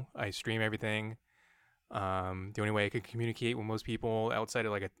cable. I stream everything. The only way I could communicate with most people outside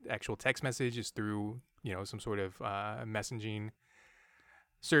of like an actual text message is through, some sort of messaging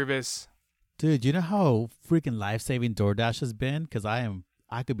service. Dude, you know how freaking life-saving DoorDash has been? Because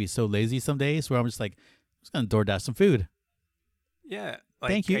I could be so lazy some days where I'm just like, I'm just going to DoorDash some food. Yeah.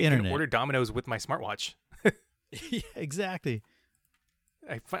 Thank you, I internet. can order Domino's with my smartwatch. Yeah, exactly.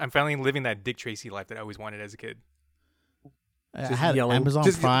 I'm finally living that Dick Tracy life that I always wanted as a kid. I Just had yelling, Amazon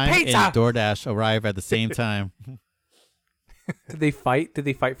 "Just Prime pizza!" and DoorDash arrive at the same time. Did they fight? Did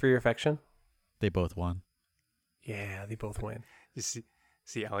they fight for your affection? They both won. Yeah, they both win. You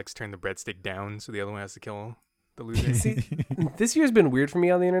see Alex turn the breadstick down so the other one has to kill the loser. See, this year's been weird for me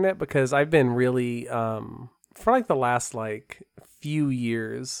on the internet because I've been really, for like the last like few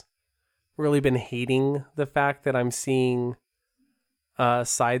years, really been hating the fact that I'm seeing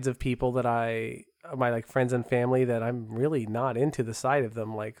sides of people that my like friends and family that I'm really not into the side of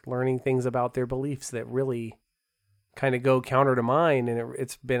them, like learning things about their beliefs that really kind of go counter to mine, and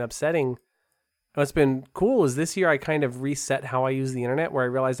it's been upsetting. What's been cool is this year I kind of reset how I use the internet, where I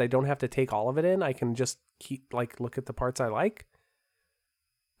realized I don't have to take all of it in. I can just look at the parts I like.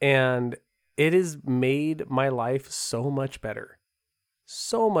 And it has made my life so much better.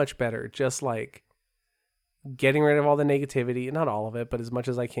 So much better. Just like getting rid of all the negativity, not all of it, but as much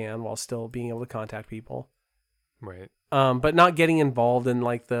as I can while still being able to contact people. Right. But not getting involved in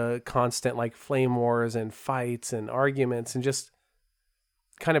like the constant like flame wars and fights and arguments, and just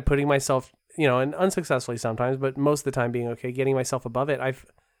kind of putting myself, and unsuccessfully sometimes, but most of the time being okay, getting myself above it.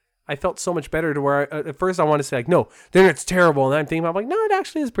 I felt so much better to where at first I wanted to say like, no, then it's terrible. And I'm thinking about like, no, it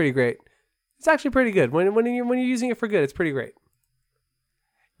actually is pretty great. It's actually pretty good. When you're using it for good, it's pretty great.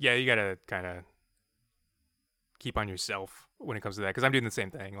 Yeah, you gotta kind of keep on yourself when it comes to that, because I'm doing the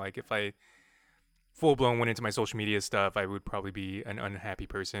same thing. Like if I full blown went into my social media stuff, I would probably be an unhappy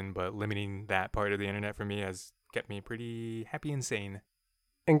person, but limiting that part of the internet for me has kept me pretty happy and sane.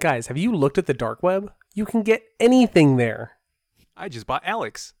 And guys, have you looked at the dark web? You can get anything there. I just bought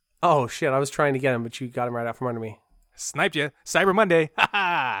Alex. Oh shit, I was trying to get him, but you got him right out from under me. Sniped you. Cyber Monday. Ha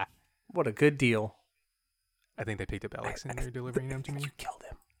ha. What a good deal. I think they picked up Alex and they're delivering him to me. You killed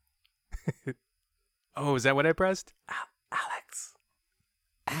him. Oh, is that what I pressed? Alex.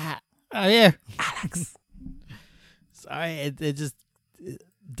 Oh, yeah. Alex. Sorry, it just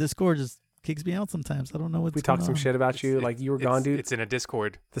Discord just kicks me out sometimes. I don't know what's We going talked some on. shit about you, like you were gone, dude. It's in a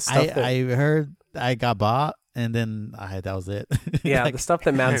Discord. The stuff that I heard I got bought, and then that was it. yeah, Like, the stuff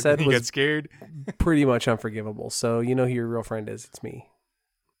that Matt said You got was scared. pretty much unforgivable. So you know who your real friend is. It's me.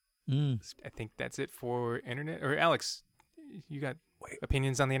 I think that's it for internet. Or Alex, you got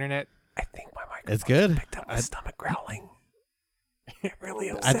opinions on the internet? I think my microphone It's good. picked up my stomach growling. It really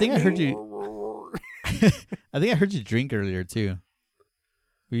upset I think I heard me. you. I think I heard you drink earlier too.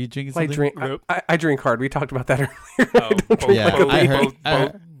 Were you drinking I something? drink. Nope. I drink hard. We talked about that earlier. Oh, both, Yeah, both, I heard-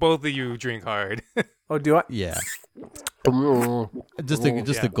 both, both of you drink hard. Oh, do I? Yeah, Oh, just the yeah.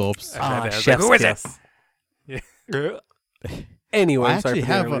 the gulps. I was like, chef's who is it? kiss. Yeah. Anyway, I I'm sorry actually for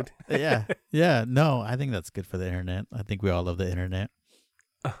the have interlude. yeah. No, I think that's good for the internet. I think we all love the internet.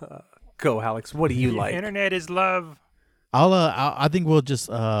 Go, Alex. What do you like? Internet is love. I think we'll just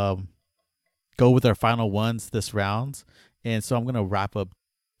go with our final ones this round, and so I'm gonna wrap up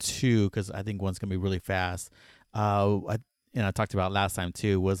two because I think one's gonna be really fast. I talked about last time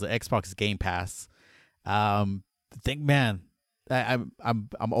too was the Xbox Game Pass. I'm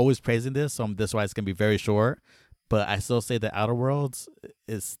always praising this, so that's why it's gonna be very short. But I still say that Outer Worlds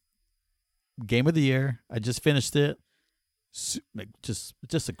is game of the year. I just finished it.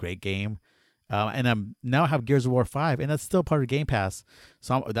 Just a great game. And I'm now have Gears of War 5, and that's still part of Game Pass.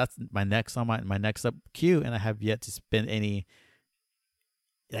 So that's my next on my next up queue, and I have yet to spend any.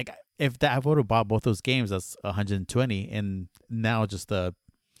 Like if I would have bought both those games, that's $120, and now just a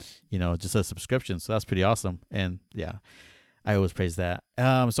subscription. So that's pretty awesome, and yeah, I always praise that. So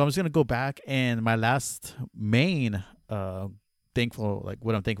I'm just gonna go back, and my last main what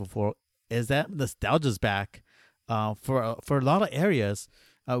I'm thankful for is that nostalgia's back. For a lot of areas.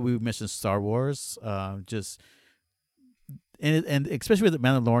 We mentioned Star Wars, and especially with the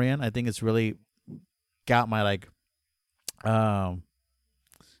Mandalorian, I think it's really got my I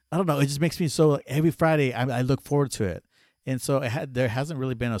don't know. It just makes me so every Friday I look forward to it, and so there hasn't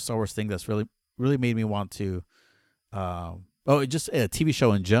really been a Star Wars thing that's really really made me want to. Just a TV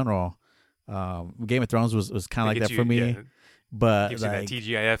show in general. Game of Thrones was kind of like that for me. Yeah, But gives you that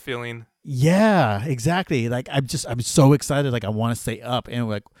TGIF feeling. yeah, exactly. Like I'm so excited. Like I want to stay up, and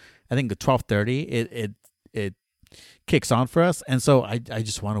like I think the 12:30 it kicks on for us, and so I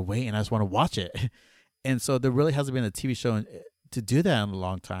just want to wait and I just want to watch it. And so there really hasn't been a TV show to do that in a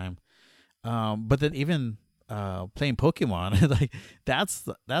long time. But then even playing Pokemon, like that's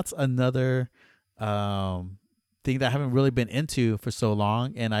another thing that I haven't really been into for so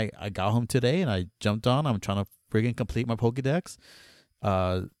long. And I got home today and I jumped on. I'm trying to friggin' complete my Pokedex.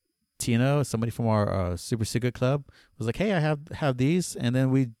 Tino, somebody from our Super Secret Club, was like, "Hey, I have these," and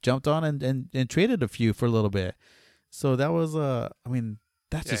then we jumped on and traded a few for a little bit. So that was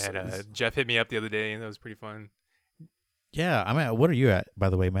Jeff hit me up the other day, and that was pretty fun. Yeah, I'm at. What are you at, by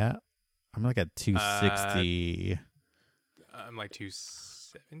the way, Matt? I'm like at 260. I'm like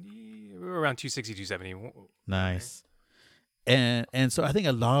 270. We're around 260, 270. Nice. And so I think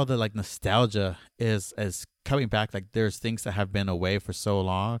a lot of the like nostalgia is coming back. Like there's things that have been away for so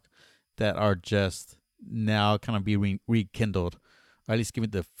long that are just now kind of be rekindled, or at least give me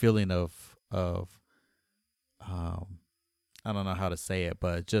the feeling of I don't know how to say it,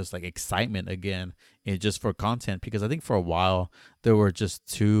 but just like excitement again, and just for content. Because I think for a while there were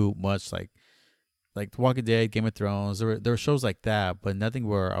just too much like Walking Dead, Game of Thrones. There were shows like that, but nothing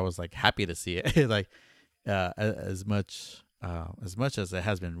where I was like happy to see it like as much as it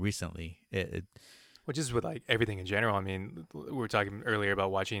has been recently. Which is with like everything in general. I mean, we were talking earlier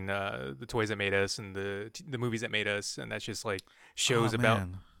about watching the toys that made us and the movies that made us, and that's just like shows about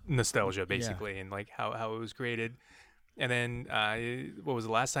nostalgia basically, and like how it was created. And then what was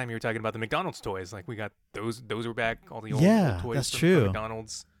the last time you were talking about the McDonald's toys? Like we got those were back, all the old toys that's from true.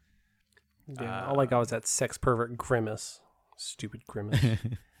 McDonald's. Yeah, all I got was that sex pervert Grimace. Stupid Grimace.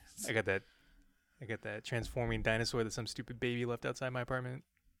 I got that transforming dinosaur that some stupid baby left outside my apartment.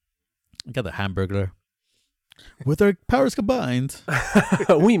 I got the Hamburglar. With our powers combined,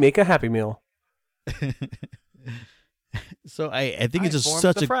 we make a Happy Meal. So I think it's just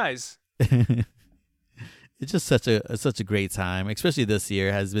such the fries. It's just such a great time, especially this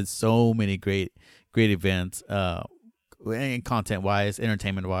year. Has been so many great events, content wise,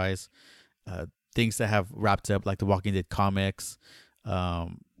 entertainment wise, things that have wrapped up like the Walking Dead comics,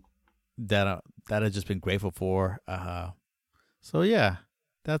 that I've just been grateful for. So yeah,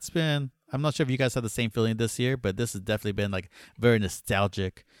 that's been. I'm not sure if you guys have the same feeling this year, but this has definitely been like very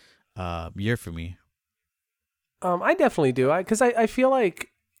nostalgic year for me. I definitely do. Because I feel like.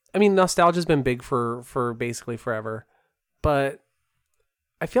 I mean, nostalgia's been big for basically forever, but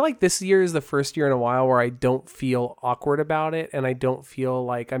I feel like this year is the first year in a while where I don't feel awkward about it, and I don't feel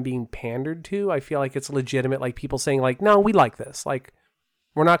like I'm being pandered to. I feel like it's legitimate, like people saying like, no, we like this. Like,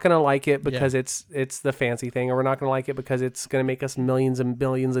 we're not going to like it because it's the fancy thing, or we're not going to like it because it's going to make us millions and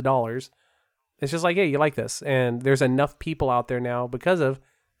billions of dollars. It's just like, hey, you like this. And there's enough people out there now because of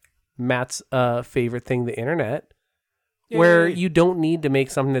Matt's favorite thing, the internet, where you don't need to make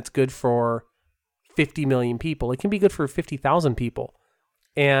something that's good for 50 million people. It can be good for 50,000 people.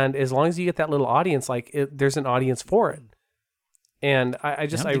 And as long as you get that little audience, like there's an audience for it. And I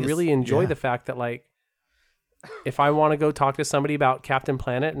really enjoy the fact that like, if I want to go talk to somebody about Captain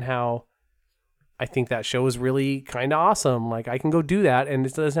Planet and how I think that show is really kind of awesome, like I can go do that, and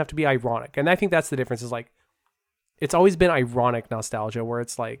it doesn't have to be ironic. And I think that's the difference, is like, it's always been ironic nostalgia where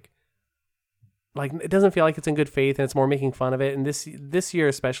it's like it doesn't feel like it's in good faith, and it's more making fun of it. And this year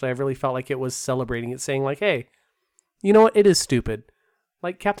especially, I've really felt like it was celebrating it, saying like, hey, you know what? It is stupid.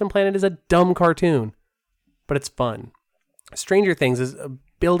 Like Captain Planet is a dumb cartoon, but it's fun. Stranger Things is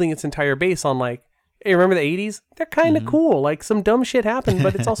building its entire base on like, hey, remember the 80s? They're kind of cool. Like some dumb shit happened,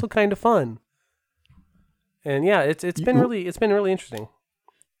 but it's also kind of fun. And yeah, it's been really interesting.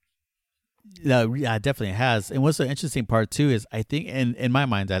 Yeah, it definitely has. And what's the interesting part too is, I think, in my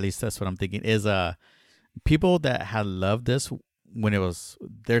mind at least, that's what I'm thinking, is people that had loved this when it was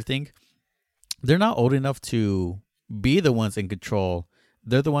their thing, they're not old enough to be the ones in control.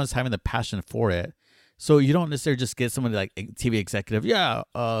 They're the ones having the passion for it. So you don't necessarily just get somebody like a TV executive. Yeah,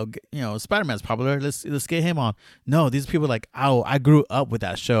 Spider-Man's popular. Let's get him on. No, these people are like, oh, I grew up with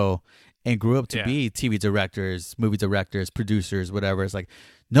that show and grew up to be TV directors, movie directors, producers, whatever. It's like,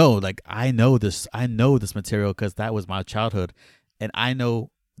 no, like I know this material because that was my childhood, and I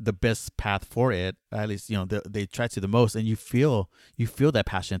know the best path for it. At least they try to the most, and you feel that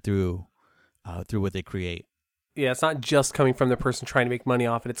passion through what they create. Yeah, it's not just coming from the person trying to make money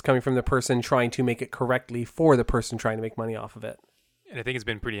off it. It's coming from the person trying to make it correctly for the person trying to make money off of it. And I think it's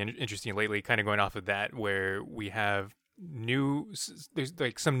been pretty interesting lately, kind of going off of that, where we have there's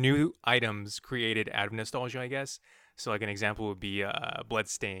like some new items created out of nostalgia, I guess. So like an example would be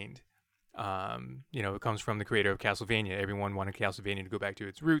Bloodstained. It comes from the creator of Castlevania. Everyone wanted Castlevania to go back to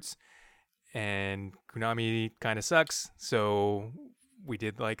its roots, and Konami kind of sucks. So we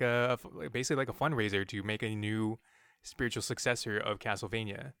did like basically like a fundraiser to make a new spiritual successor of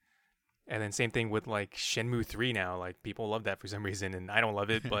Castlevania. And then same thing with like Shenmue 3 now. Like people love that for some reason, and I don't love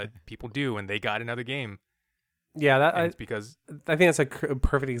it, but people do, and they got another game. Yeah, It's because I think that's a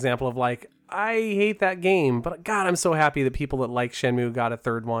perfect example of like, I hate that game, but God, I'm so happy that people that like Shenmue got a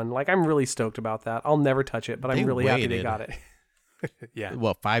third one. Like, I'm really stoked about that. I'll never touch it, but I'm really happy they got it. yeah,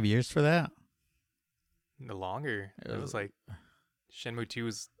 What, 5 years for that? the longer it was like Shenmue 2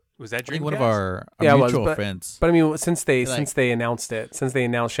 was that I think Dreamcast? one of our Yeah, it was, mutual but- friends. But I mean, since they Like- announced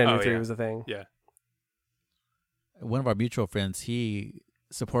Shenmue Oh, 3 yeah. was a thing. Yeah. One of our mutual friends, he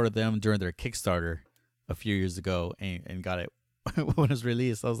supported them during their Kickstarter a few years ago and got it when it was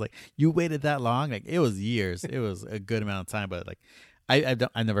released. I was like, you waited that long? Like, it was years. It was a good amount of time, but like, I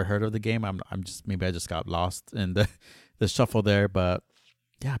never heard of the game. I'm just, maybe I just got lost in the shuffle there, but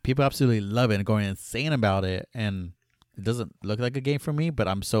yeah, people absolutely love it and going insane about it. And it doesn't look like a game for me, but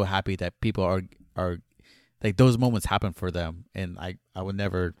I'm so happy that people are like, those moments happen for them. And I would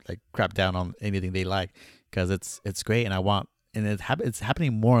never like crap down on anything they like, because it's great. And it's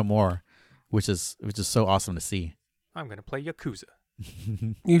happening more and more, which is so awesome to see. I'm gonna play Yakuza.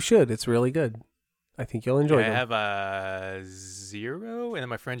 You should. It's really good. I think you'll enjoy I them. have 0, and then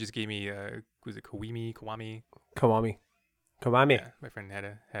my friend just gave me was it Kiwami? Kiwami. Yeah, my friend had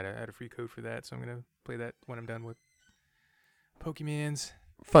a free code for that, so I'm gonna play that when I'm done with Pokemons.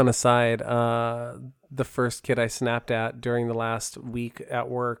 Fun aside, the first kid I snapped at during the last week at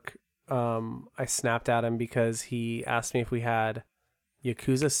work, I snapped at him because he asked me if we had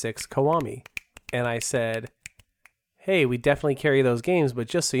Yakuza 6 Kiwami. And I said, hey, we definitely carry those games, but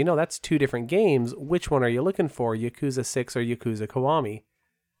just so you know, that's 2 different games. Which one are you looking for, Yakuza 6 or Yakuza Kiwami?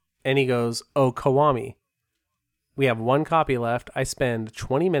 And he goes, oh, Kiwami. We have 1 copy left. I spend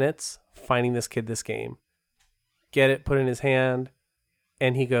 20 minutes finding this kid this game. Get it, put it in his hand.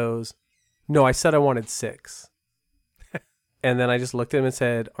 And he goes, no, I said I wanted 6. And then I just looked at him and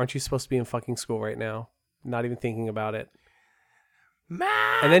said, aren't you supposed to be in fucking school right now? Not even thinking about it. Mom!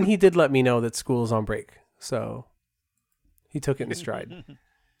 And then he did let me know that school is on break. So he took it in stride.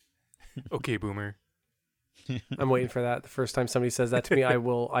 Okay, boomer. I'm waiting for that. The first time somebody says that to me, I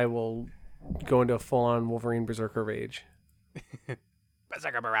will go into a full-on Wolverine Berserker rage.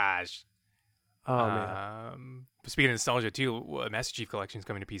 Berserker Barrage. Oh, man. Speaking of nostalgia too, Master Chief Collection is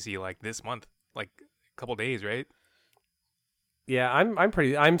coming to PC like this month, like a couple days, right? Yeah,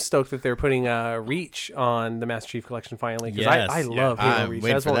 I'm stoked that they're putting Reach on the Master Chief Collection finally, because Yes, I love yeah. Halo I'm Reach.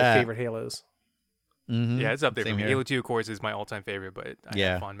 waiting That's for one of my that. favorite Halos. Mm-hmm. Yeah, it's up there for Same me. here. Halo 2, of course, is my all-time favorite, but I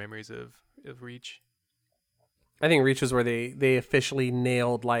Yeah. have fond memories of Reach. I think Reach was where they officially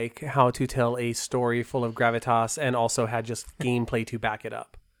nailed like how to tell a story full of gravitas and also had just gameplay to back it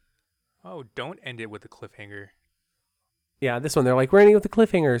up. Oh, don't end it with a cliffhanger. Yeah, this one they're like, we're ending with the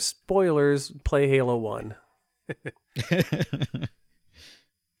cliffhanger. Spoilers, play Halo 1.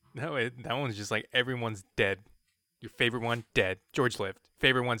 No, that one's just like everyone's dead. Your favorite one, dead. George lived.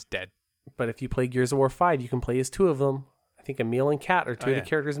 Favorite one's dead. But if you play Gears of War 5, you can play as 2 of them. I think Emil and Kat are 2 of yeah. the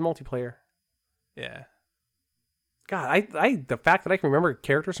characters in multiplayer. Yeah. God, the fact that I can remember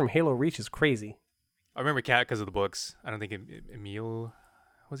characters from Halo Reach is crazy. I remember Cat because of the books. I don't think Emil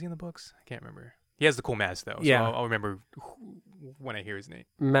was he in the books? I can't remember. He has the cool mask though. Yeah. So I'll remember when I hear his name.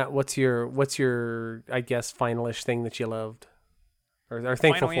 Matt, what's your I guess finalish thing that you loved or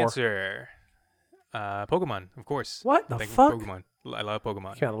thankful Final for? answer. Pokemon, of course. What the Thankful for fuck? Pokemon. I love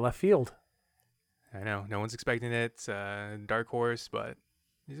Pokemon. Came out of left field. I know. No one's expecting it. Dark horse, but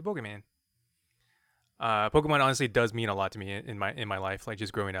he's a Pokemon. Pokemon honestly does mean a lot to me in my life, like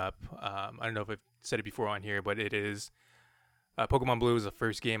just growing up. I don't know if I've said it before on here, but it is Pokemon Blue is the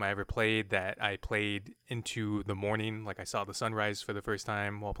first game I ever played that I played into the morning. Like I saw the sunrise for the first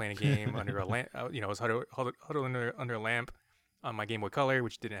time while playing a game under a lamp. I was huddled under a lamp on my Game Boy Color,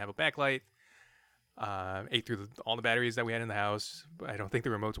 which didn't have a backlight. Ate through all the batteries that we had in the house. I don't think the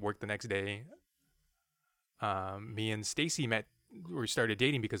remotes worked the next day. Me and Stacy started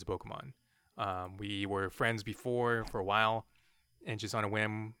dating because of Pokemon. We were friends before for a while, and just on a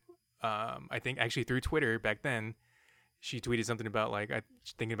whim, I think actually through Twitter back then, she tweeted something about like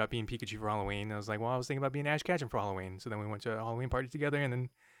thinking about being Pikachu for Halloween. And I was like, well, I was thinking about being Ash Ketchum for Halloween. So then we went to a Halloween party together, and then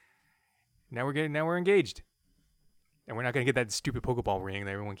now we're engaged, and we're not gonna get that stupid Pokeball ring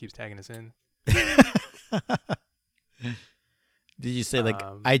that everyone keeps tagging us in. Did you say like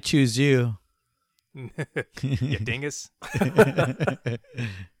Um, I choose you? Yeah, dingus.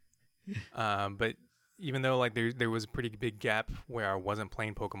 But even though like there was a pretty big gap where I wasn't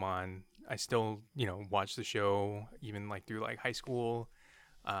playing Pokemon, I still watched the show even like through like high school.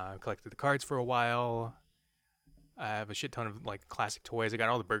 Collected the cards for a while. I have a shit ton of like classic toys. I got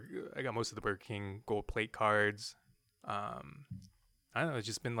most of the Burger King gold plate cards. I don't know. It's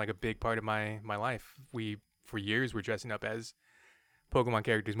just been like a big part of my life. We for years were dressing up as Pokemon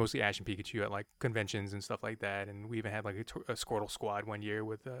characters, mostly Ash and Pikachu, at like conventions and stuff like that. And we even had like a Squirtle squad one year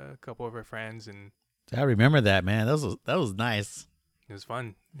with a couple of our friends, and I remember that, man. That was nice. it was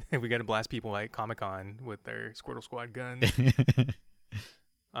fun. We got to blast people at Comic-Con with their Squirtle squad guns.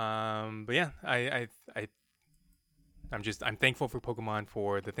 But yeah, I'm thankful for Pokemon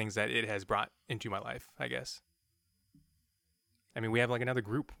for the things that it has brought into my life, I guess. I mean, we have like another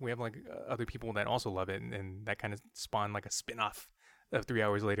group. We have like other people that also love it, and that kind of spawned like a spin-off of 3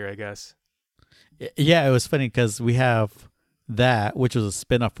 Hours Later, I guess. Yeah, it was funny because we have that, which was a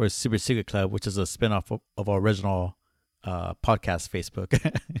spin-off for Super Secret Club, which is a spin-off of our original podcast Facebook.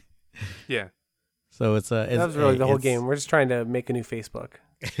 Yeah. So that was really the whole game. We're just trying to make a new Facebook.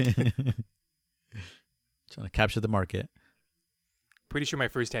 Trying to capture the market. Pretty sure my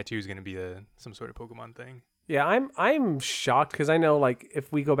first tattoo is going to be some sort of Pokemon thing. Yeah, I'm shocked because I know like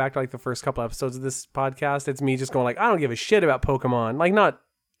if we go back to like the first couple episodes of this podcast, it's me just going like I don't give a shit about Pokemon. Like not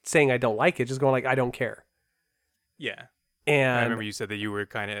saying I don't like it, just going like I don't care. Yeah. And I remember you said that you were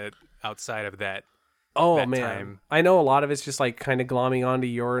kind of outside of that. Oh that man, time. I know a lot of it's just like kind of glomming onto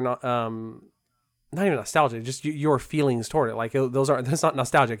your not even nostalgia, just your feelings toward it. Like that's not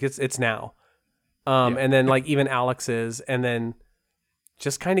nostalgic. It's now. Yeah. And then like even Alex's, and then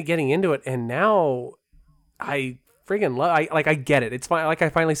just kind of getting into it, and now I friggin' love. I get it. It's fine. Like I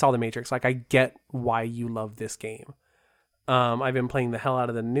finally saw The Matrix. Like I get why you love this game. I've been playing the hell out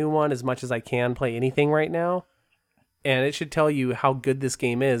of the new one as much as I can play anything right now, and it should tell you how good this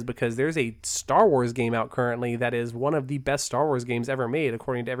game is because there's a Star Wars game out currently that is one of the best Star Wars games ever made,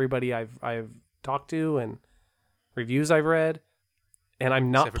 according to everybody I've talked to and reviews I've read, and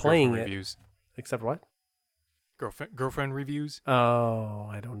I'm not playing it. Reviews. Except what? Girlfriend reviews. Oh,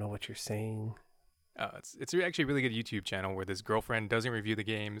 I don't know what you're saying. It's actually a really good YouTube channel where this girlfriend doesn't review the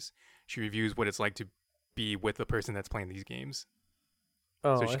games. She reviews what it's like to be with the person that's playing these games.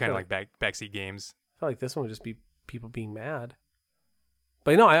 Oh, so she kind of like backseat games. I feel like this one would just be people being mad.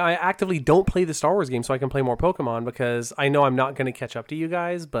 But no, I actively don't play the Star Wars game so I can play more Pokemon because I know I'm not going to catch up to you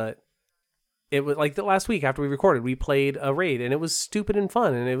guys, but it was like the last week after we recorded, we played a raid and it was stupid and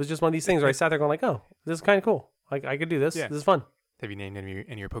fun. And it was just one of these things where I sat there going like, oh, this is kind of cool. Like I could do this. Yeah. This is fun. Have you named any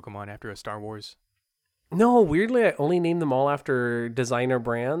of your Pokemon after a Star Wars? No, weirdly, I only named them all after designer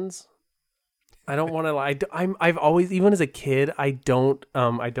brands. I don't want to. I've always, even as a kid, I don't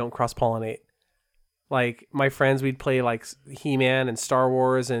cross pollinate. Like my friends, we'd play like He-Man and Star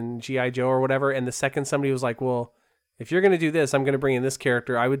Wars and G.I. Joe or whatever. And the second somebody was like, "Well, if you're gonna do this, I'm gonna bring in this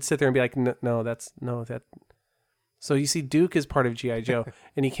character," I would sit there and be like, "No, that's no that." So you see, Duke is part of G.I. Joe,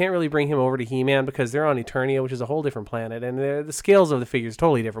 and you can't really bring him over to He-Man because they're on Eternia, which is a whole different planet, and the scales of the figures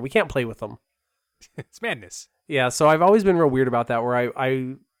totally different. We can't play with them. It's madness. Yeah, so I've always been real weird about that, where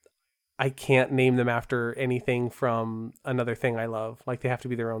I can't name them after anything from another thing I love. Like they have to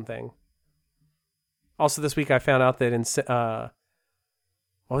be their own thing. Also, this week I found out that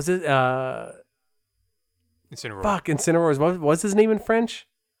what was it? Incineroar. Fuck, Incineroar. What was his name in French?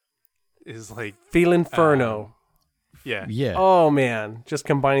 Is like Felinferno. Yeah. Yeah. Oh man, just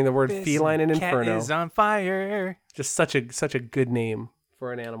combining the word This feline and cat inferno. is on fire. Just such a good name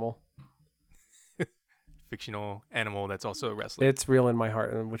for an animal. Fictional animal that's also a wrestler. It's real in my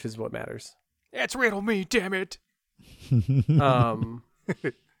heart, which is what matters. It's Riddle Me, damn it.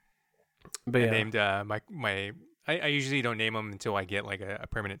 But I yeah. named I usually don't name them until I get like a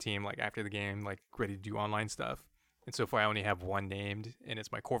permanent team, like after the game, like ready to do online stuff. And so far I only have one named, and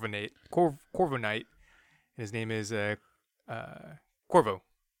it's my Corviknight. And his name is Corvo,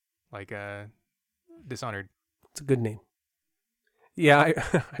 like Dishonored. It's a good name. Yeah,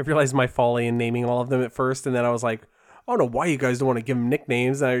 I realized my folly in naming all of them at first, and then I was like, I don't know why you guys don't want to give them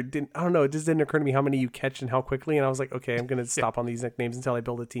nicknames. And I don't know, it just didn't occur to me how many you catch and how quickly. And I was like, okay, I'm gonna stop on these nicknames until I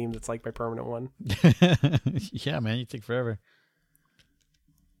build a team that's like my permanent one. Yeah, man, you take forever.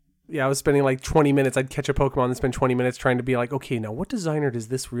 Yeah, I was spending like 20 minutes. I'd catch a Pokemon and spend 20 minutes trying to be like, okay, now what designer does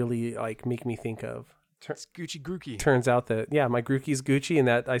this really like make me think of? It's Gucci Grookey. Turns out that, yeah, my Grookey's Gucci, and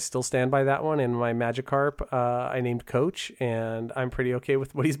that I still stand by that one. And my Magikarp, I named Coach, and I'm pretty okay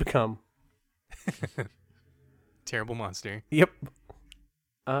with what he's become. Terrible monster. Yep.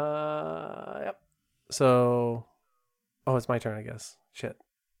 Yep. So, it's my turn, I guess. Shit.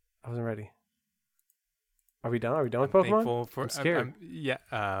 I wasn't ready. Are we done? Are we done with I'm Pokemon? thankful for I'm scared. yeah.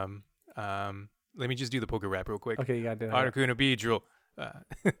 Let me just do the poker rap real quick. Okay, you gotta do it. Articuno Beedrill.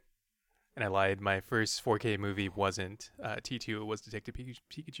 And I lied. My first 4K movie wasn't T2. It was Detective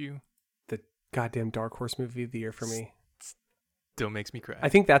Pikachu. The goddamn Dark Horse movie of the year for me. Still makes me cry. I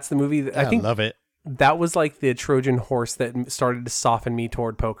think that's the movie. I think love it. that was like the Trojan horse that started to soften me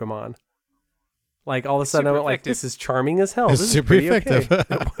toward Pokemon. Like all of a sudden, I went like, "This is charming as hell. It's This is super pretty effective."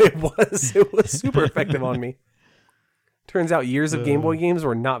 Okay. It was super effective on me. Turns out years of Game Boy games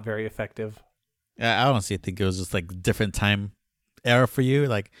were not very effective. I honestly think it was just like different time era for you.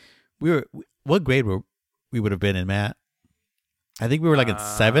 Like what grade we would have been in, Matt? I think we were like in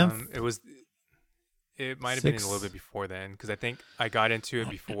 7th. It might have been a Sixth. little bit before then because I think I got into it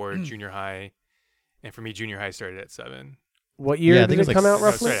before junior high, and for me, junior high started at 7. What year I did think it was come like out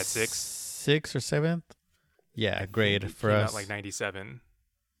roughly? started at 6. 6th or 7th. Yeah, I think grade it for came us. out like 97,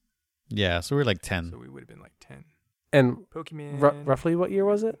 Yeah, so we were like 10. so we would have been like 10. And Pokemon. roughly what year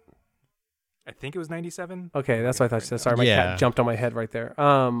was it? I think it was 97. Okay, that's what I thought you said. Sorry, my Yeah. cat jumped on my head right there.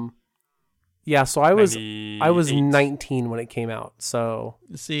 Yeah, so I was 98. 19 when it came out. So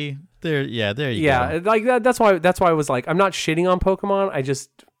See, there you yeah, go. like that's why I was like, I'm not shitting on Pokemon. I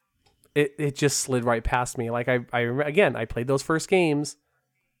just it just slid right past me. Like I again, I played those first games.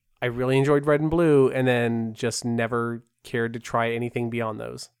 I really enjoyed Red and Blue, and then just never cared to try anything beyond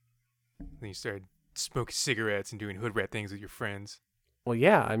those. Then you started smoking cigarettes and doing hood rat things with your friends. Well,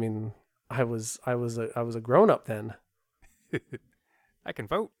 yeah, I mean, I was a grown up then. I can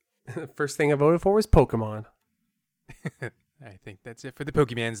vote. First thing I voted for was Pokemon. I think that's it for the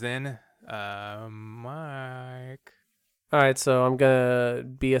Pokemans then. Mike. All right, so I'm gonna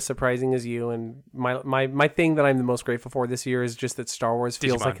be as surprising as you, and my thing that I'm the most grateful for this year is just that Star Wars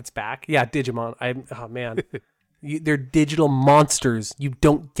feels Digimon. like it's back. Yeah, Digimon. Oh man, they're digital monsters. You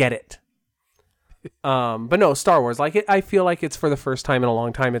don't get it. But no, Star Wars. Like I feel like it's for the first time in a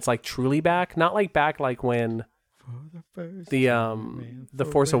long time. It's like truly back, not like back like when the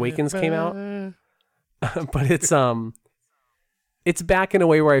Force Awakens came out, but it's back in a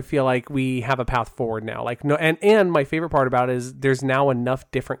way where I feel like we have a path forward now. Like no, and my favorite part about it is there's now enough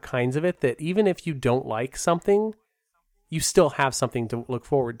different kinds of it that even if you don't like something, you still have something to look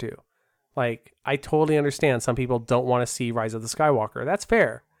forward to. Like I totally understand some people don't want to see Rise of the Skywalker. That's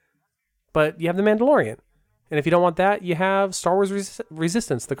fair. But you have The Mandalorian. And if you don't want that, you have Star Wars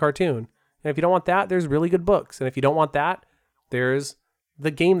Resistance, the cartoon. And if you don't want that, there's really good books. And if you don't want that, there's the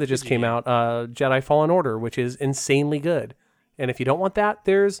game that just came out, Jedi Fallen Order, which is insanely good. And if you don't want that,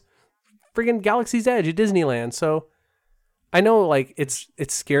 there's friggin' Galaxy's Edge at Disneyland. So I know like it's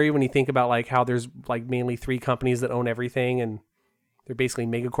scary when you think about like how there's like mainly 3 companies that own everything and they're basically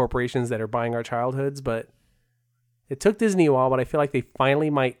mega corporations that are buying our childhoods, but it took Disney a while, but I feel like they finally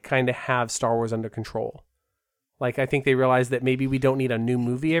might kind of have Star Wars under control. Like I think they realized that maybe we don't need a new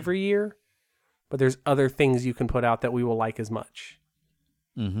movie every year, but there's other things you can put out that we will like as much.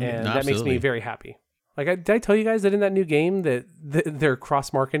 Mm-hmm. And that makes me very happy. Like, did I tell you guys that in that new game that their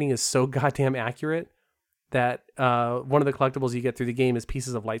cross-marketing is so goddamn accurate that one of the collectibles you get through the game is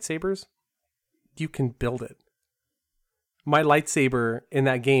pieces of lightsabers? You can build it. My lightsaber in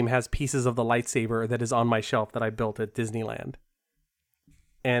that game has pieces of the lightsaber that is on my shelf that I built at Disneyland.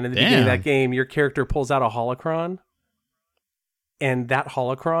 And in the beginning of that game, your character pulls out a holocron, and that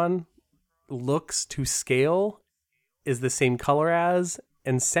holocron looks to scale, is the same color as,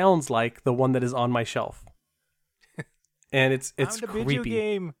 and sounds like the one that is on my shelf. And it's creepy. Video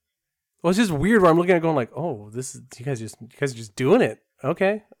game. Well, it's just weird where I'm looking at it going like, oh, this is you guys are just doing it.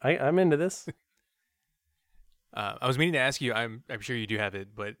 Okay, I'm into this. I was meaning to ask you. I'm sure you do have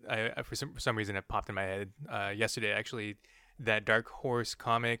it, but I for some reason it popped in my head yesterday. Actually, that Dark Horse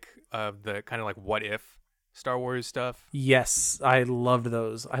comic of the kind of like what if Star Wars stuff. Yes, I loved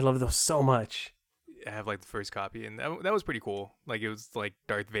those. I loved those so much. I have like the first copy, and that was pretty cool. Like it was like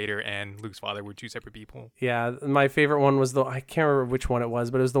Darth Vader and Luke's father were 2 separate people. Yeah, my favorite one was I can't remember which one it was,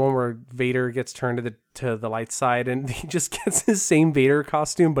 but it was the one where Vader gets turned to the light side, and he just gets his same Vader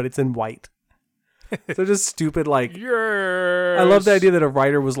costume, but it's in white. So just stupid, like. Yes! I love the idea that a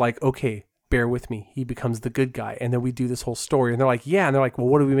writer was like, okay, bear with me. He becomes the good guy, and then we do this whole story, and they're like, yeah, and they're like, well,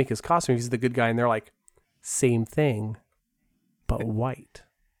 what do we make his costume? He's the good guy, and they're like, same thing, but white.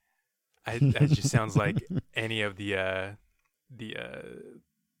 That just sounds like any of the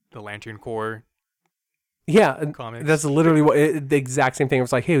Lantern Corps. Yeah, Comics. that's literally the exact same thing. It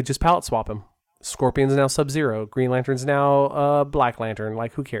was like, hey, just palette swap him. Scorpion's now Sub-Zero. Green Lantern's now Black Lantern.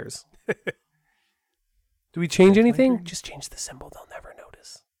 Like, who cares? Do we change anything? Lantern? Just change the symbol. They'll never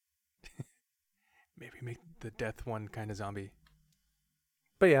notice. Maybe make the death one kind of zombie.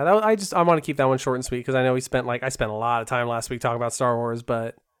 But yeah, I want to keep that one short and sweet because I know I spent a lot of time last week talking about Star Wars,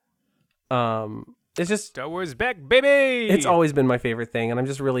 but it's just Star Wars back, baby. it's always been my favorite thing, and I'm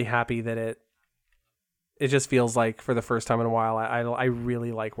just really happy that it just feels like for the first time in a while I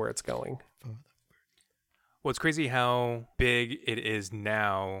really like where it's going. Well, it's crazy how big it is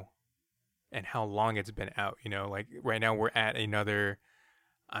now and how long it's been out. You know, like right now we're at another,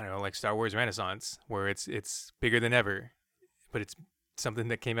 I don't know, like Star Wars Renaissance where it's bigger than ever, but it's something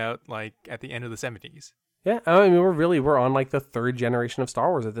that came out like at the end of the 70s. Yeah, I mean we're on like the third generation of Star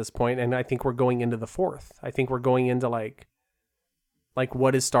Wars at this point, and I think we're going into the fourth. I think we're going into like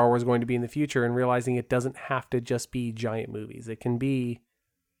what is Star Wars going to be in the future, and realizing it doesn't have to just be giant movies. It can be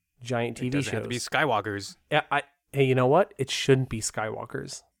giant TV It doesn't shows. have to be Skywalkers. Yeah, hey, you know what? It shouldn't be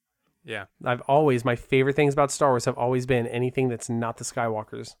Skywalkers. Yeah. My favorite things about Star Wars have always been anything that's not the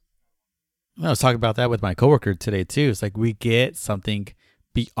Skywalkers. I was talking about that with my coworker today too. It's like we get something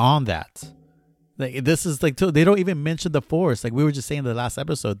beyond that. Like this is like they don't even mention the Force. Like we were just saying in the last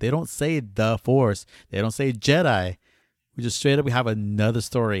episode, they don't say the Force. They don't say Jedi. We just straight up we have another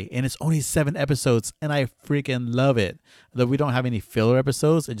story, and it's only 7 episodes, and I freaking love it. Though we don't have any filler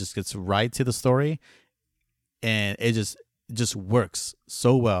episodes, it just gets right to the story, and it just works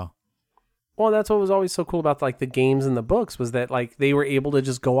so well. Well, that's what was always so cool about like the games and the books was that like they were able to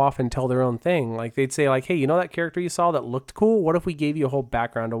just go off and tell their own thing. Like they'd say like, hey, you know that character you saw that looked cool? What if we gave you a whole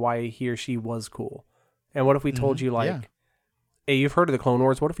background to why he or she was cool? And what if we told you like, yeah. hey, you've heard of the Clone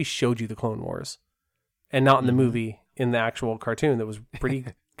Wars? What if we showed you the Clone Wars? And not in the movie, in the actual cartoon that was pretty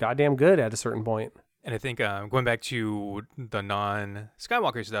goddamn good at a certain point. And I think going back to the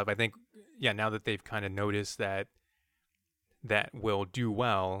non-Skywalker stuff, I think, yeah, now that they've kind of noticed that will do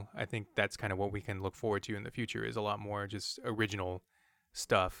well, I think that's kind of what we can look forward to in the future is a lot more just original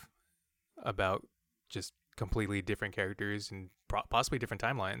stuff about just completely different characters and possibly different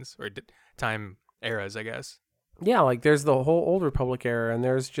timelines or time eras, I guess. Yeah, like there's the whole Old Republic era, and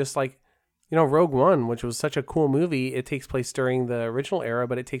there's just like, you know, Rogue One, which was such a cool movie. It takes place during the original era,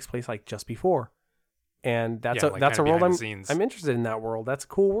 but it takes place like just before. And that's a world I'm interested in. That world. That's a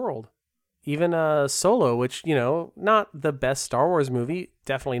cool world. Even Solo, which, you know, not the best Star Wars movie,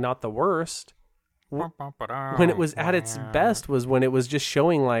 definitely not the worst. When it was at its best was when it was just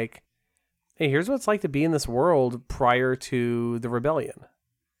showing like, hey, here's what it's like to be in this world prior to the rebellion.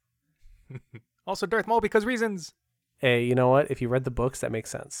 Also Darth Maul because reasons. Hey, you know what? If you read the books, that makes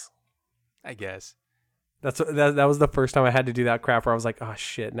sense. I guess. That was the first time I had to do that crap where I was like, oh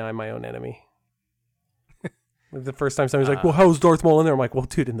shit, now I'm my own enemy. The first time somebody's like, well, how's Darth Maul in there? I'm like, well,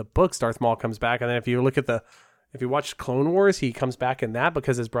 dude, in the books, Darth Maul comes back. And then if you watch Clone Wars, he comes back in that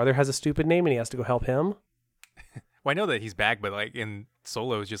because his brother has a stupid name and he has to go help him. Well, I know that he's back, but like in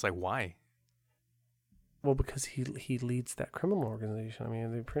Solo, it's just like, why? Well, because he leads that criminal organization. I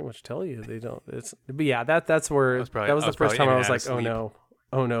mean, they pretty much tell you they don't. But yeah, that's where that was the first time I was like,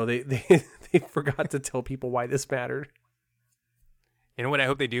 oh no, they forgot to tell people why this mattered. You know what I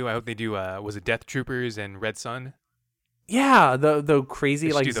hope they do? I hope they do. Was it Death Troopers and Red Sun? Yeah, the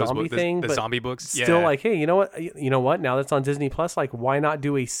crazy like zombie thing, the but zombie books. Still, yeah. like, hey, you know what? Now that's on Disney Plus, like, why not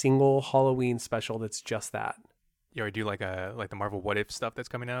do a single Halloween special that's just that? You already do like the Marvel What If stuff that's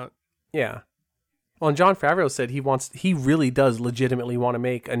coming out. Yeah. Well, and Jon Favreau said he really does legitimately want to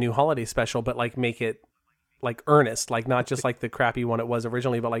make a new holiday special, but like make it like earnest, like not just like the crappy one it was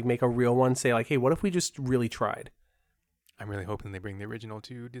originally, but like make a real one. Say like, hey, what if we just really tried? I'm really hoping they bring the original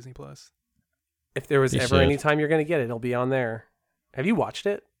to Disney Plus. If there was ever any time you're going to get it, it'll be on there. Have you watched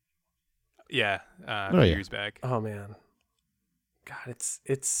it? Yeah, a few years back. Oh man, God,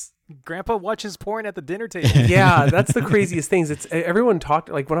 it's. Grandpa watches porn at the dinner table. Yeah, that's the craziest things. It's everyone talked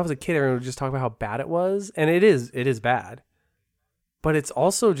like when I was a kid, everyone would just talk about how bad it was, and it is bad, but it's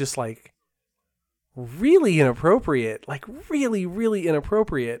also just like really inappropriate, like really, really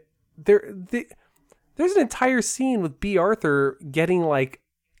inappropriate. There's an entire scene with B. Arthur getting like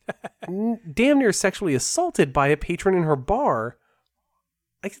damn near sexually assaulted by a patron in her bar.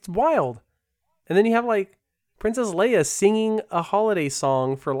 Like, it's wild. And then you have like Princess Leia singing a holiday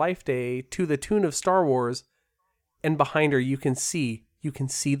song for Life Day to the tune of Star Wars, and behind her you can see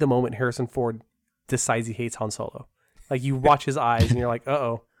the moment Harrison Ford decides he hates Han Solo. Like, you watch his eyes and you're like,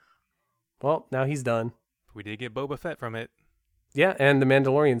 uh-oh. Well, now he's done. We did get Boba Fett from it. Yeah, and the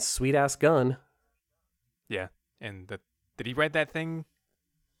Mandalorian's sweet-ass gun. Yeah, and did he write that thing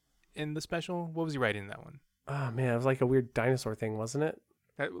in the special? What was he writing in that one? Oh, man, it was like a weird dinosaur thing, wasn't it?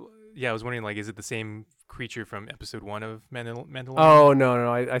 Yeah, I was wondering, like, is it the same creature from episode 1 of Mandalorian? Oh,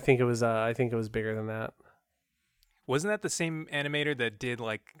 no, I think it was bigger than that. Wasn't that the same animator that did,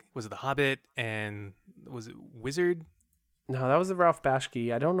 like, was it The Hobbit and was it Wizard? No, that was the Ralph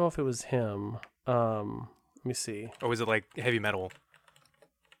Bashki. I don't know if it was him. Let me see. Or was it like heavy metal?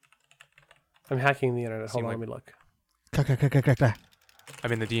 I'm hacking the internet. Hold Seemed on, like- let me look.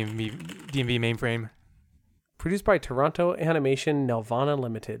 I'm in the DMV mainframe. Produced by Toronto Animation Nelvana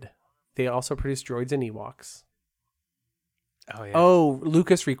Limited. They also produced Droids and Ewoks. Oh yeah. Oh,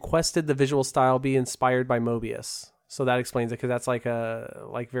 Lucas requested the visual style be inspired by Mobius, so that explains it. Because that's like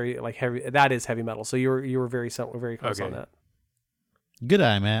very heavy. That is heavy metal. So you were very close on Okay. that. Good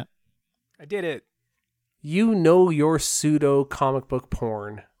eye, Matt. I did it. You know your pseudo comic book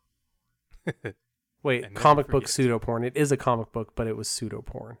porn. Wait, never comic book forget. pseudo porn. It is a comic book, but it was pseudo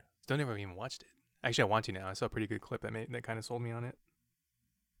porn. Don't ever even watched it. Actually, I want to now. I saw a pretty good clip that kind of sold me on it.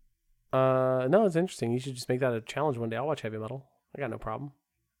 No, it's interesting. You should just make that a challenge one day. I'll watch heavy metal. I got no problem.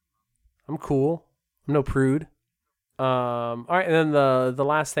 I'm cool. I'm no prude. All right, and then the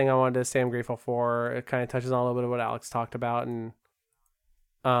last thing I wanted to say I'm grateful for, it kind of touches on a little bit of what Alex talked about, and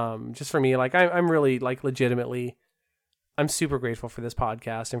just for me, like I'm really like legitimately, I'm super grateful for this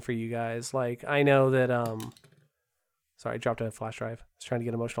podcast and for you guys. Like I know that sorry, I dropped a flash drive. I was trying to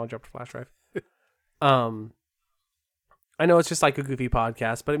get emotional. I dropped a flash drive. I know it's just like a goofy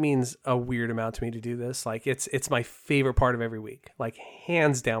podcast, but it means a weird amount to me to do this. Like it's my favorite part of every week. Like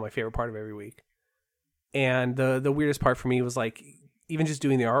hands down my favorite part of every week. And the weirdest part for me was like even just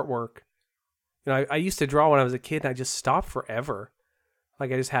doing the artwork. You know, I used to draw when I was a kid and I just stopped forever.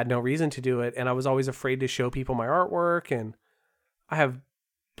 Like I just had no reason to do it, and I was always afraid to show people my artwork, and I have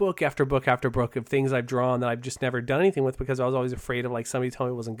book after book after book of things I've drawn that I've just never done anything with because I was always afraid of like somebody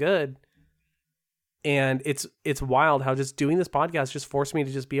telling me it wasn't good. And it's wild how just doing this podcast just forced me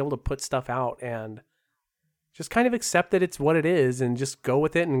to just be able to put stuff out and just kind of accept that it's what it is and just go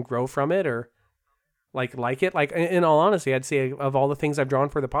with it and grow from it or like it. Like in all honesty, I'd say of all the things I've drawn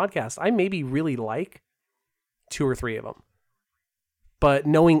for the podcast, I maybe really like 2 or 3 of them. But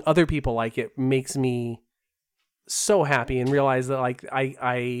knowing other people like it makes me so happy and realize that like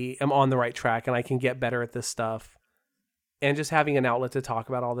I am on the right track and I can get better at this stuff. And just having an outlet to talk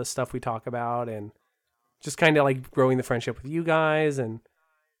about all this stuff we talk about and just kind of like growing the friendship with you guys. And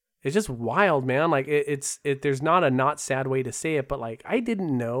it's just wild, man. Like there's not a not sad way to say it, but like I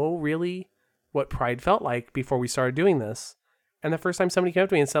didn't know really what pride felt like before we started doing this. And the first time somebody came up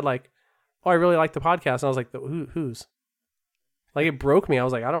to me and said like, oh, I really like the podcast. And I was like, whose? Like it broke me. I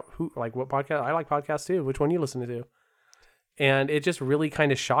was like, what podcast? I like podcasts too. Which one you listen to? And it just really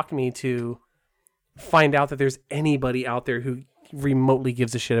kind of shocked me to find out that there's anybody out there who remotely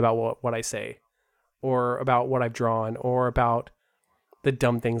gives a shit about what I say or about what I've drawn or about the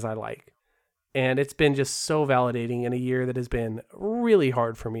dumb things I like. And it's been just so validating in a year that has been really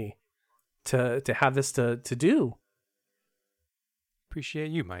hard for me to have this to do.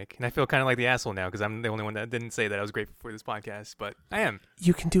 Appreciate you, Mike. And I feel kind of like the asshole now because I'm the only one that didn't say that I was grateful for this podcast, but I am.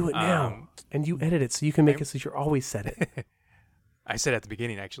 You can do it now. And you edit it so you can make it so you always said it. I said it at the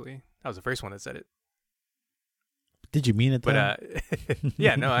beginning, actually. I was the first one that said it. Did you mean it though? But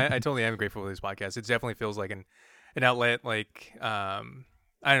yeah, no, I totally am grateful for this podcast. It definitely feels like an outlet. Like I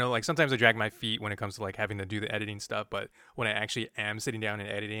don't know, like sometimes I drag my feet when it comes to like having to do the editing stuff, but when I actually am sitting down and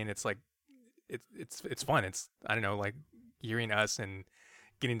editing, it's like it's fun. It's I don't know, like hearing us and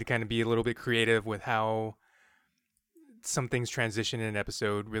getting to kind of be a little bit creative with how some things transition in an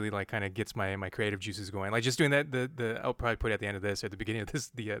episode really like kind of gets my creative juices going. Like just doing that I'll probably put at the end of this or at the beginning of this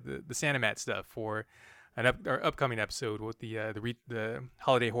the Santa Mat stuff for our upcoming episode with the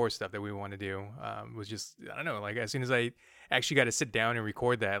holiday horror stuff that we want to do was just I don't know, like as soon as I actually got to sit down and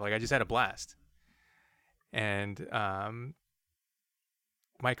record that, like I just had a blast. And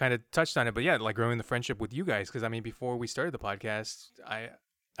Mike kind of touched on it, but yeah, like growing the friendship with you guys, because I mean before we started the podcast, I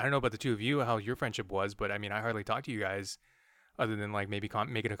don't know about the two of you how your friendship was, but I mean I hardly talked to you guys other than like maybe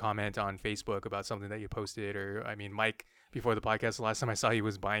making a comment on Facebook about something that you posted, or I mean Mike before the podcast, the last time I saw you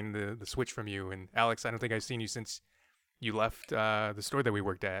was buying the Switch from you, and Alex, I don't think I've seen you since you left the store that we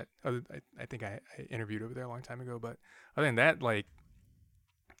worked at. I think I interviewed over there a long time ago, but other than that, like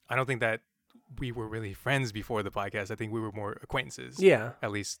I don't think that we were really friends before the podcast. I think we were more acquaintances. Yeah.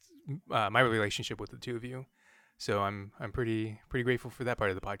 At least my relationship with the two of you. So I'm pretty grateful for that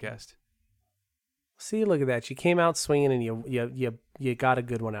part of the podcast. See, look at that. You came out swinging and you got a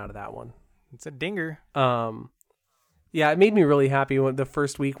good one out of that one. It's a dinger. Yeah, it made me really happy when the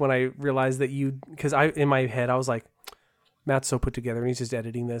first week when I realized that because in my head I was like, Matt's so put together and he's just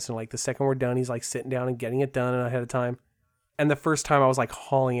editing this, and like the second we're done, he's like sitting down and getting it done ahead of time. And the first time I was like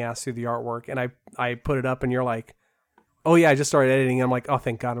hauling ass through the artwork, and I put it up, and you're like, oh yeah, I just started editing. And I'm like, oh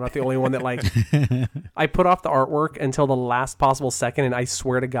thank God, I'm not the only one that like. I put off the artwork until the last possible second, and I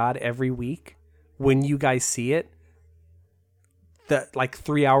swear to God, every week when you guys see it, the like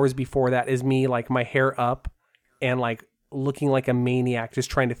 3 hours before that is me like my hair up and like looking like a maniac,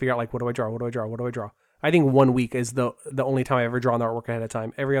 just trying to figure out like, what do I draw? I think 1 week is the only time I ever draw the artwork ahead of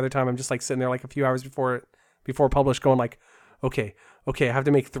time. Every other time I'm just like sitting there like a few hours before published going like, okay, I have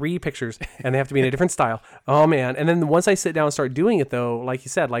to make 3 pictures and they have to be in a different style. Oh man. And then once I sit down and start doing it though, like you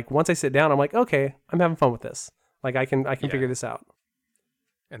said, like once I sit down, I'm like, okay, I'm having fun with this. Like I can figure this out.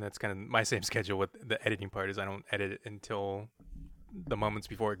 And that's kind of my same schedule with the editing part is I don't edit it until the moments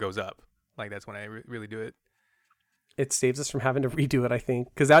before it goes up. Like that's when I really do it. It saves us from having to redo it, I think,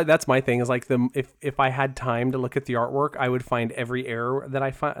 because that's my thing. Is like if I had time to look at the artwork, I would find every error that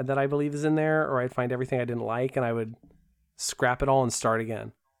I believe is in there, or I'd find everything I didn't like, and I would scrap it all and start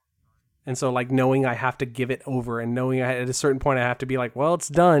again. And so, like knowing I have to give it over, and knowing at a certain point I have to be like, well, it's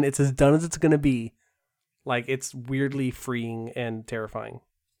done. It's as done as it's gonna be. Like it's weirdly freeing and terrifying.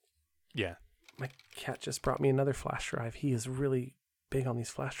 Yeah. My cat just brought me another flash drive. He is really big on these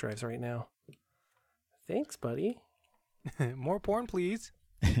flash drives right now. Thanks, buddy. More porn, please.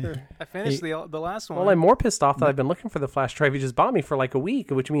 Sure. I finished the last one. Well, I'm more pissed off that I've been looking for the flash drive he just bought me for like a week,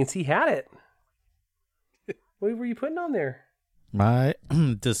 which means he had it. What were you putting on there? My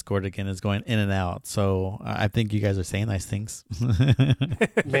Discord again is going in and out, so I think you guys are saying nice things.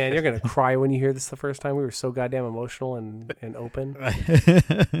 Man, you're gonna cry when you hear this the first time. We were so goddamn emotional and open.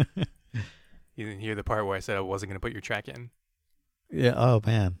 You didn't hear the part where I said I wasn't going to put your track in. Yeah. Oh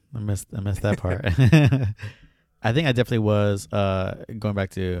man, I missed that part. I think I definitely was going back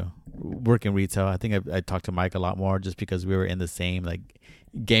to working retail. I think I talked to Mike a lot more just because we were in the same like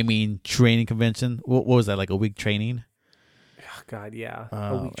gaming training convention. What was that, like a week training? Oh, God, yeah.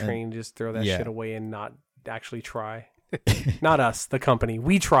 A week training, just throw that yeah. shit away and not actually try. Not us, the company.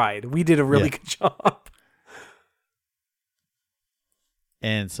 We tried. We did a really good job.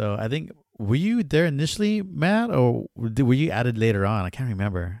 And so I think, were you there initially, Matt, or were you added later on? I can't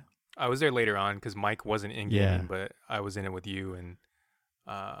remember. I was there later on because Mike wasn't in gaming, but I was in it with you, and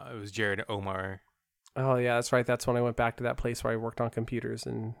it was Jared and Omar. Oh, yeah, that's right. That's when I went back to that place where I worked on computers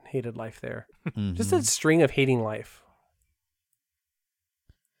and hated life there. Mm-hmm. Just a string of hating life.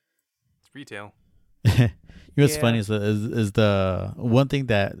 It's retail. You know what's funny is the one thing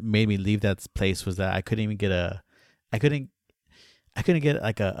that made me leave that place was that I couldn't get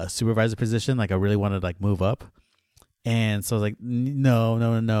like a supervisor position. Like I really wanted to like move up. And so I was like, no.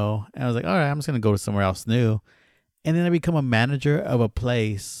 And I was like, all right, I'm just going to go to somewhere else new. And then I become a manager of a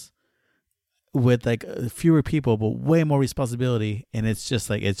place with like fewer people, but way more responsibility. And it's just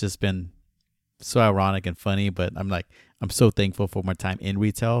been so ironic and funny. But I'm so thankful for my time in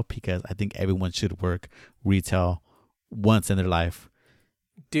retail because I think everyone should work retail once in their life.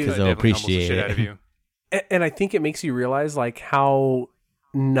 Dude, because they'll appreciate shit it. out of you. And I think it makes you realize like how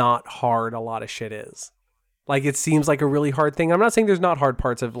not hard a lot of shit is. Like it seems like a really hard thing. I'm not saying there's not hard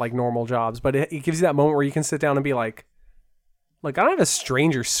parts of like normal jobs, but it gives you that moment where you can sit down and be like I don't have a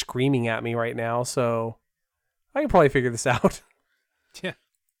stranger screaming at me right now, so I can probably figure this out. Yeah.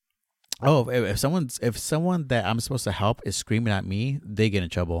 Oh, if someone that I'm supposed to help is screaming at me, they get in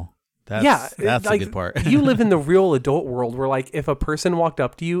trouble. That's like, the good part. You live in the real adult world where like if a person walked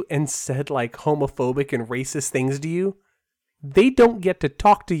up to you and said like homophobic and racist things to you, they don't get to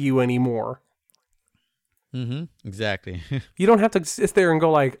talk to you anymore. Mm-hmm. Exactly. You don't have to sit there and go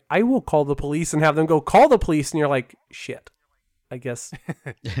like, I will call the police, and have them go call the police, and you're like, shit. I guess.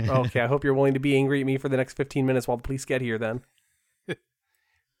 Okay, I hope you're willing to be angry at me for the next 15 minutes while the police get here then.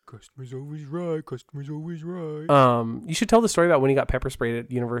 Customer's always right. Customer's always right. You should tell the story about when you got pepper sprayed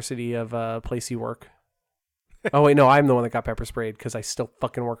at University of place you work. Oh wait, no, I'm the one that got pepper sprayed because I still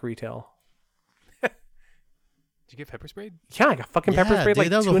fucking work retail. Did you get pepper sprayed? Yeah, I got fucking pepper sprayed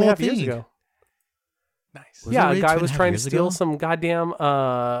dude, like 2.5 years ago. Nice. Was Yeah, it a really guy 2.5 was trying to years steal ago? some goddamn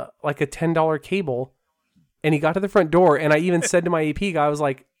like a $10 cable, and he got to the front door, and I even said to my AP guy, I was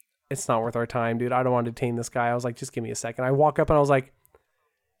like, it's not worth our time, dude. I don't want to detain this guy. I was like, just give me a second. I walk up and I was like,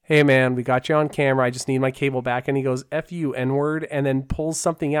 hey man, we got you on camera. I just need my cable back. And he goes, F you, N-word, and then pulls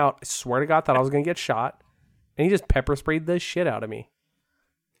something out. I swear to God, thought I was going to get shot. And he just pepper sprayed the shit out of me.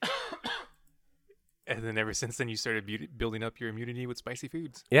 And then ever since then, you started building up your immunity with spicy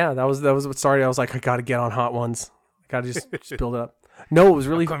foods. Yeah, that was what started. I was like, I got to get on hot ones. I got to just build it up. No, it was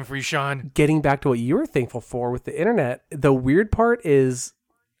really I'm coming for you, Sean. getting back to what you were thankful for with the internet. The weird part is,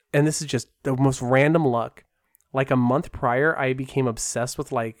 and this is just the most random luck, like a month prior, I became obsessed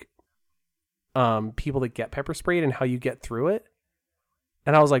with like people that get pepper sprayed and how you get through it.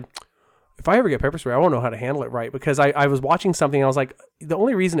 And I was like, if I ever get pepper sprayed, I won't know how to handle it right, because I was watching something and I was like, the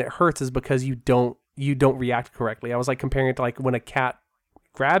only reason it hurts is because you don't react correctly. I was like comparing it to like when a cat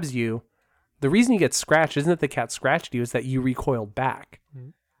grabs you, the reason you get scratched isn't that the cat scratched you, is that you recoiled back.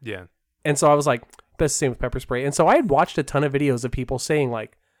 Yeah. And so I was like, best same with pepper spray. And so I had watched a ton of videos of people saying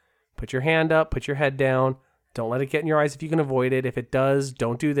like, put your hand up, put your head down. Don't let it get in your eyes if you can avoid it. If it does,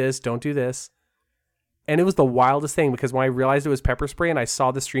 don't do this, don't do this. And it was the wildest thing, because when I realized it was pepper spray and I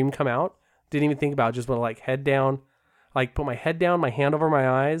saw the stream come out, didn't even think about it, just went like head down, like put my head down, my hand over my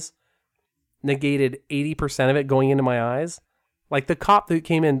eyes, negated 80% of it going into my eyes. Like the cop that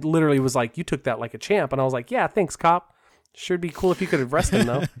came in literally was like, you took that like a champ. And I was like, yeah, thanks, cop. Sure would be cool if you could arrest him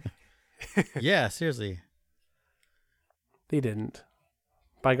though. Yeah, seriously. They didn't.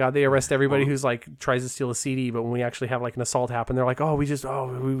 By God, they arrest everybody who's like tries to steal a CD, but when we actually have like an assault happen, they're like, we're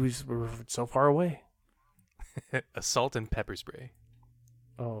so far away. Assault and pepper spray.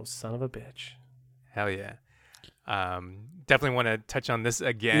 Oh, son of a bitch. Hell yeah. Definitely want to touch on this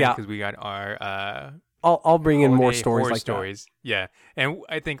again, because we got our I'll bring in more holiday stories horror like stories. Yeah, and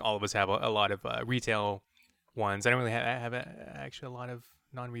I think all of us have a lot of retail ones. I don't really have actually a lot of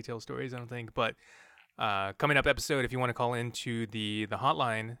non-retail stories, I don't think. But coming up episode, if you want to call into the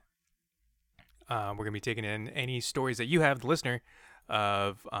hotline, we're gonna be taking in any stories that you have, the listener,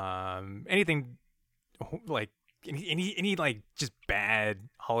 of anything like any like just bad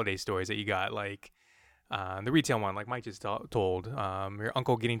holiday stories that you got, like. The retail one, like Mike just told, your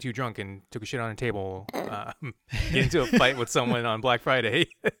uncle getting too drunk and took a shit on a table, get into a fight with someone on Black Friday.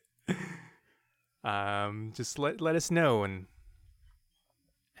 Just let us know, and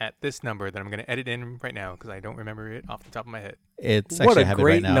at this number that I'm going to edit in right now, because I don't remember it off the top of my head. It's What actually a I have it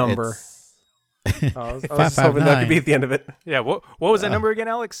great right now. number. It's I was just hoping that could be at the end of it. Yeah, what was that number again,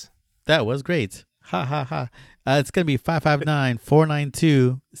 Alex? That was great. Ha ha ha. It's going to be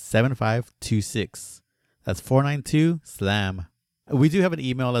 559-492-7526. That's 492-SLAM. We do have an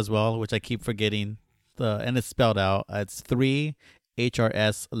email as well, which I keep forgetting. And it's spelled out. It's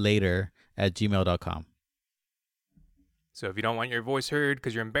 3HRSlater@gmail.com. So if you don't want your voice heard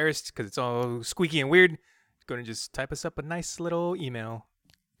because you're embarrassed because it's all squeaky and weird, go and just type us up a nice little email.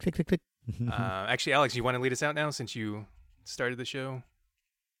 Click, click, click. Actually, Alex, you want to lead us out now since you started the show?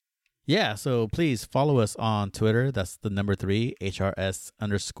 Yeah, so please follow us on Twitter. That's the number 3,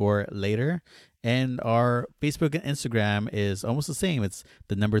 HRS_later. And our Facebook and Instagram is almost the same. It's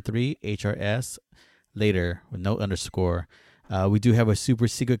the number 3, HRS later with no underscore. We do have a super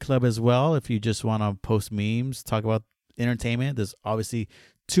secret club as well. If you just want to post memes, talk about entertainment, there's obviously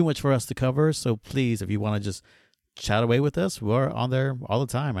too much for us to cover. So please, if you want to just chat away with us, we're on there all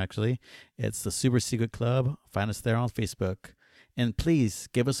the time, actually. It's the Super Secret Club. Find us there on Facebook. And please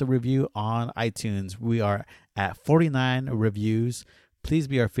give us a review on iTunes. We are at 49 reviews. Please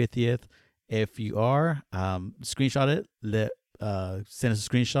be our 50th. If you are, screenshot it. Send us a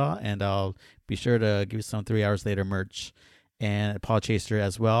screenshot, and I'll be sure to give you some 3 Hours Later merch. And Paw Chaser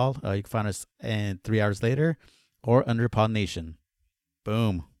as well. You can find us in 3 Hours Later or under Pod Nation.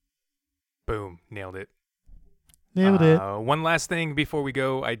 Boom. Boom. Nailed it. Nailed it. One last thing before we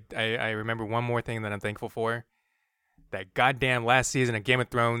go. I remember one more thing that I'm thankful for. That goddamn last season of Game of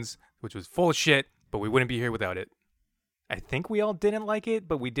Thrones, which was full of shit, but we wouldn't be here without it. I think we all didn't like it,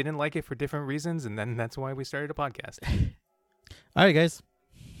 but we didn't like it for different reasons, and then that's why we started a podcast. All right, guys.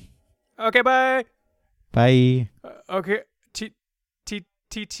 Okay, bye. Bye. Okay,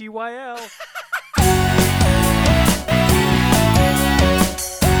 TTYL.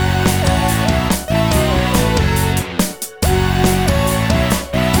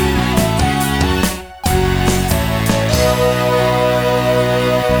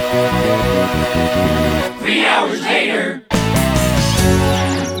 Hours later.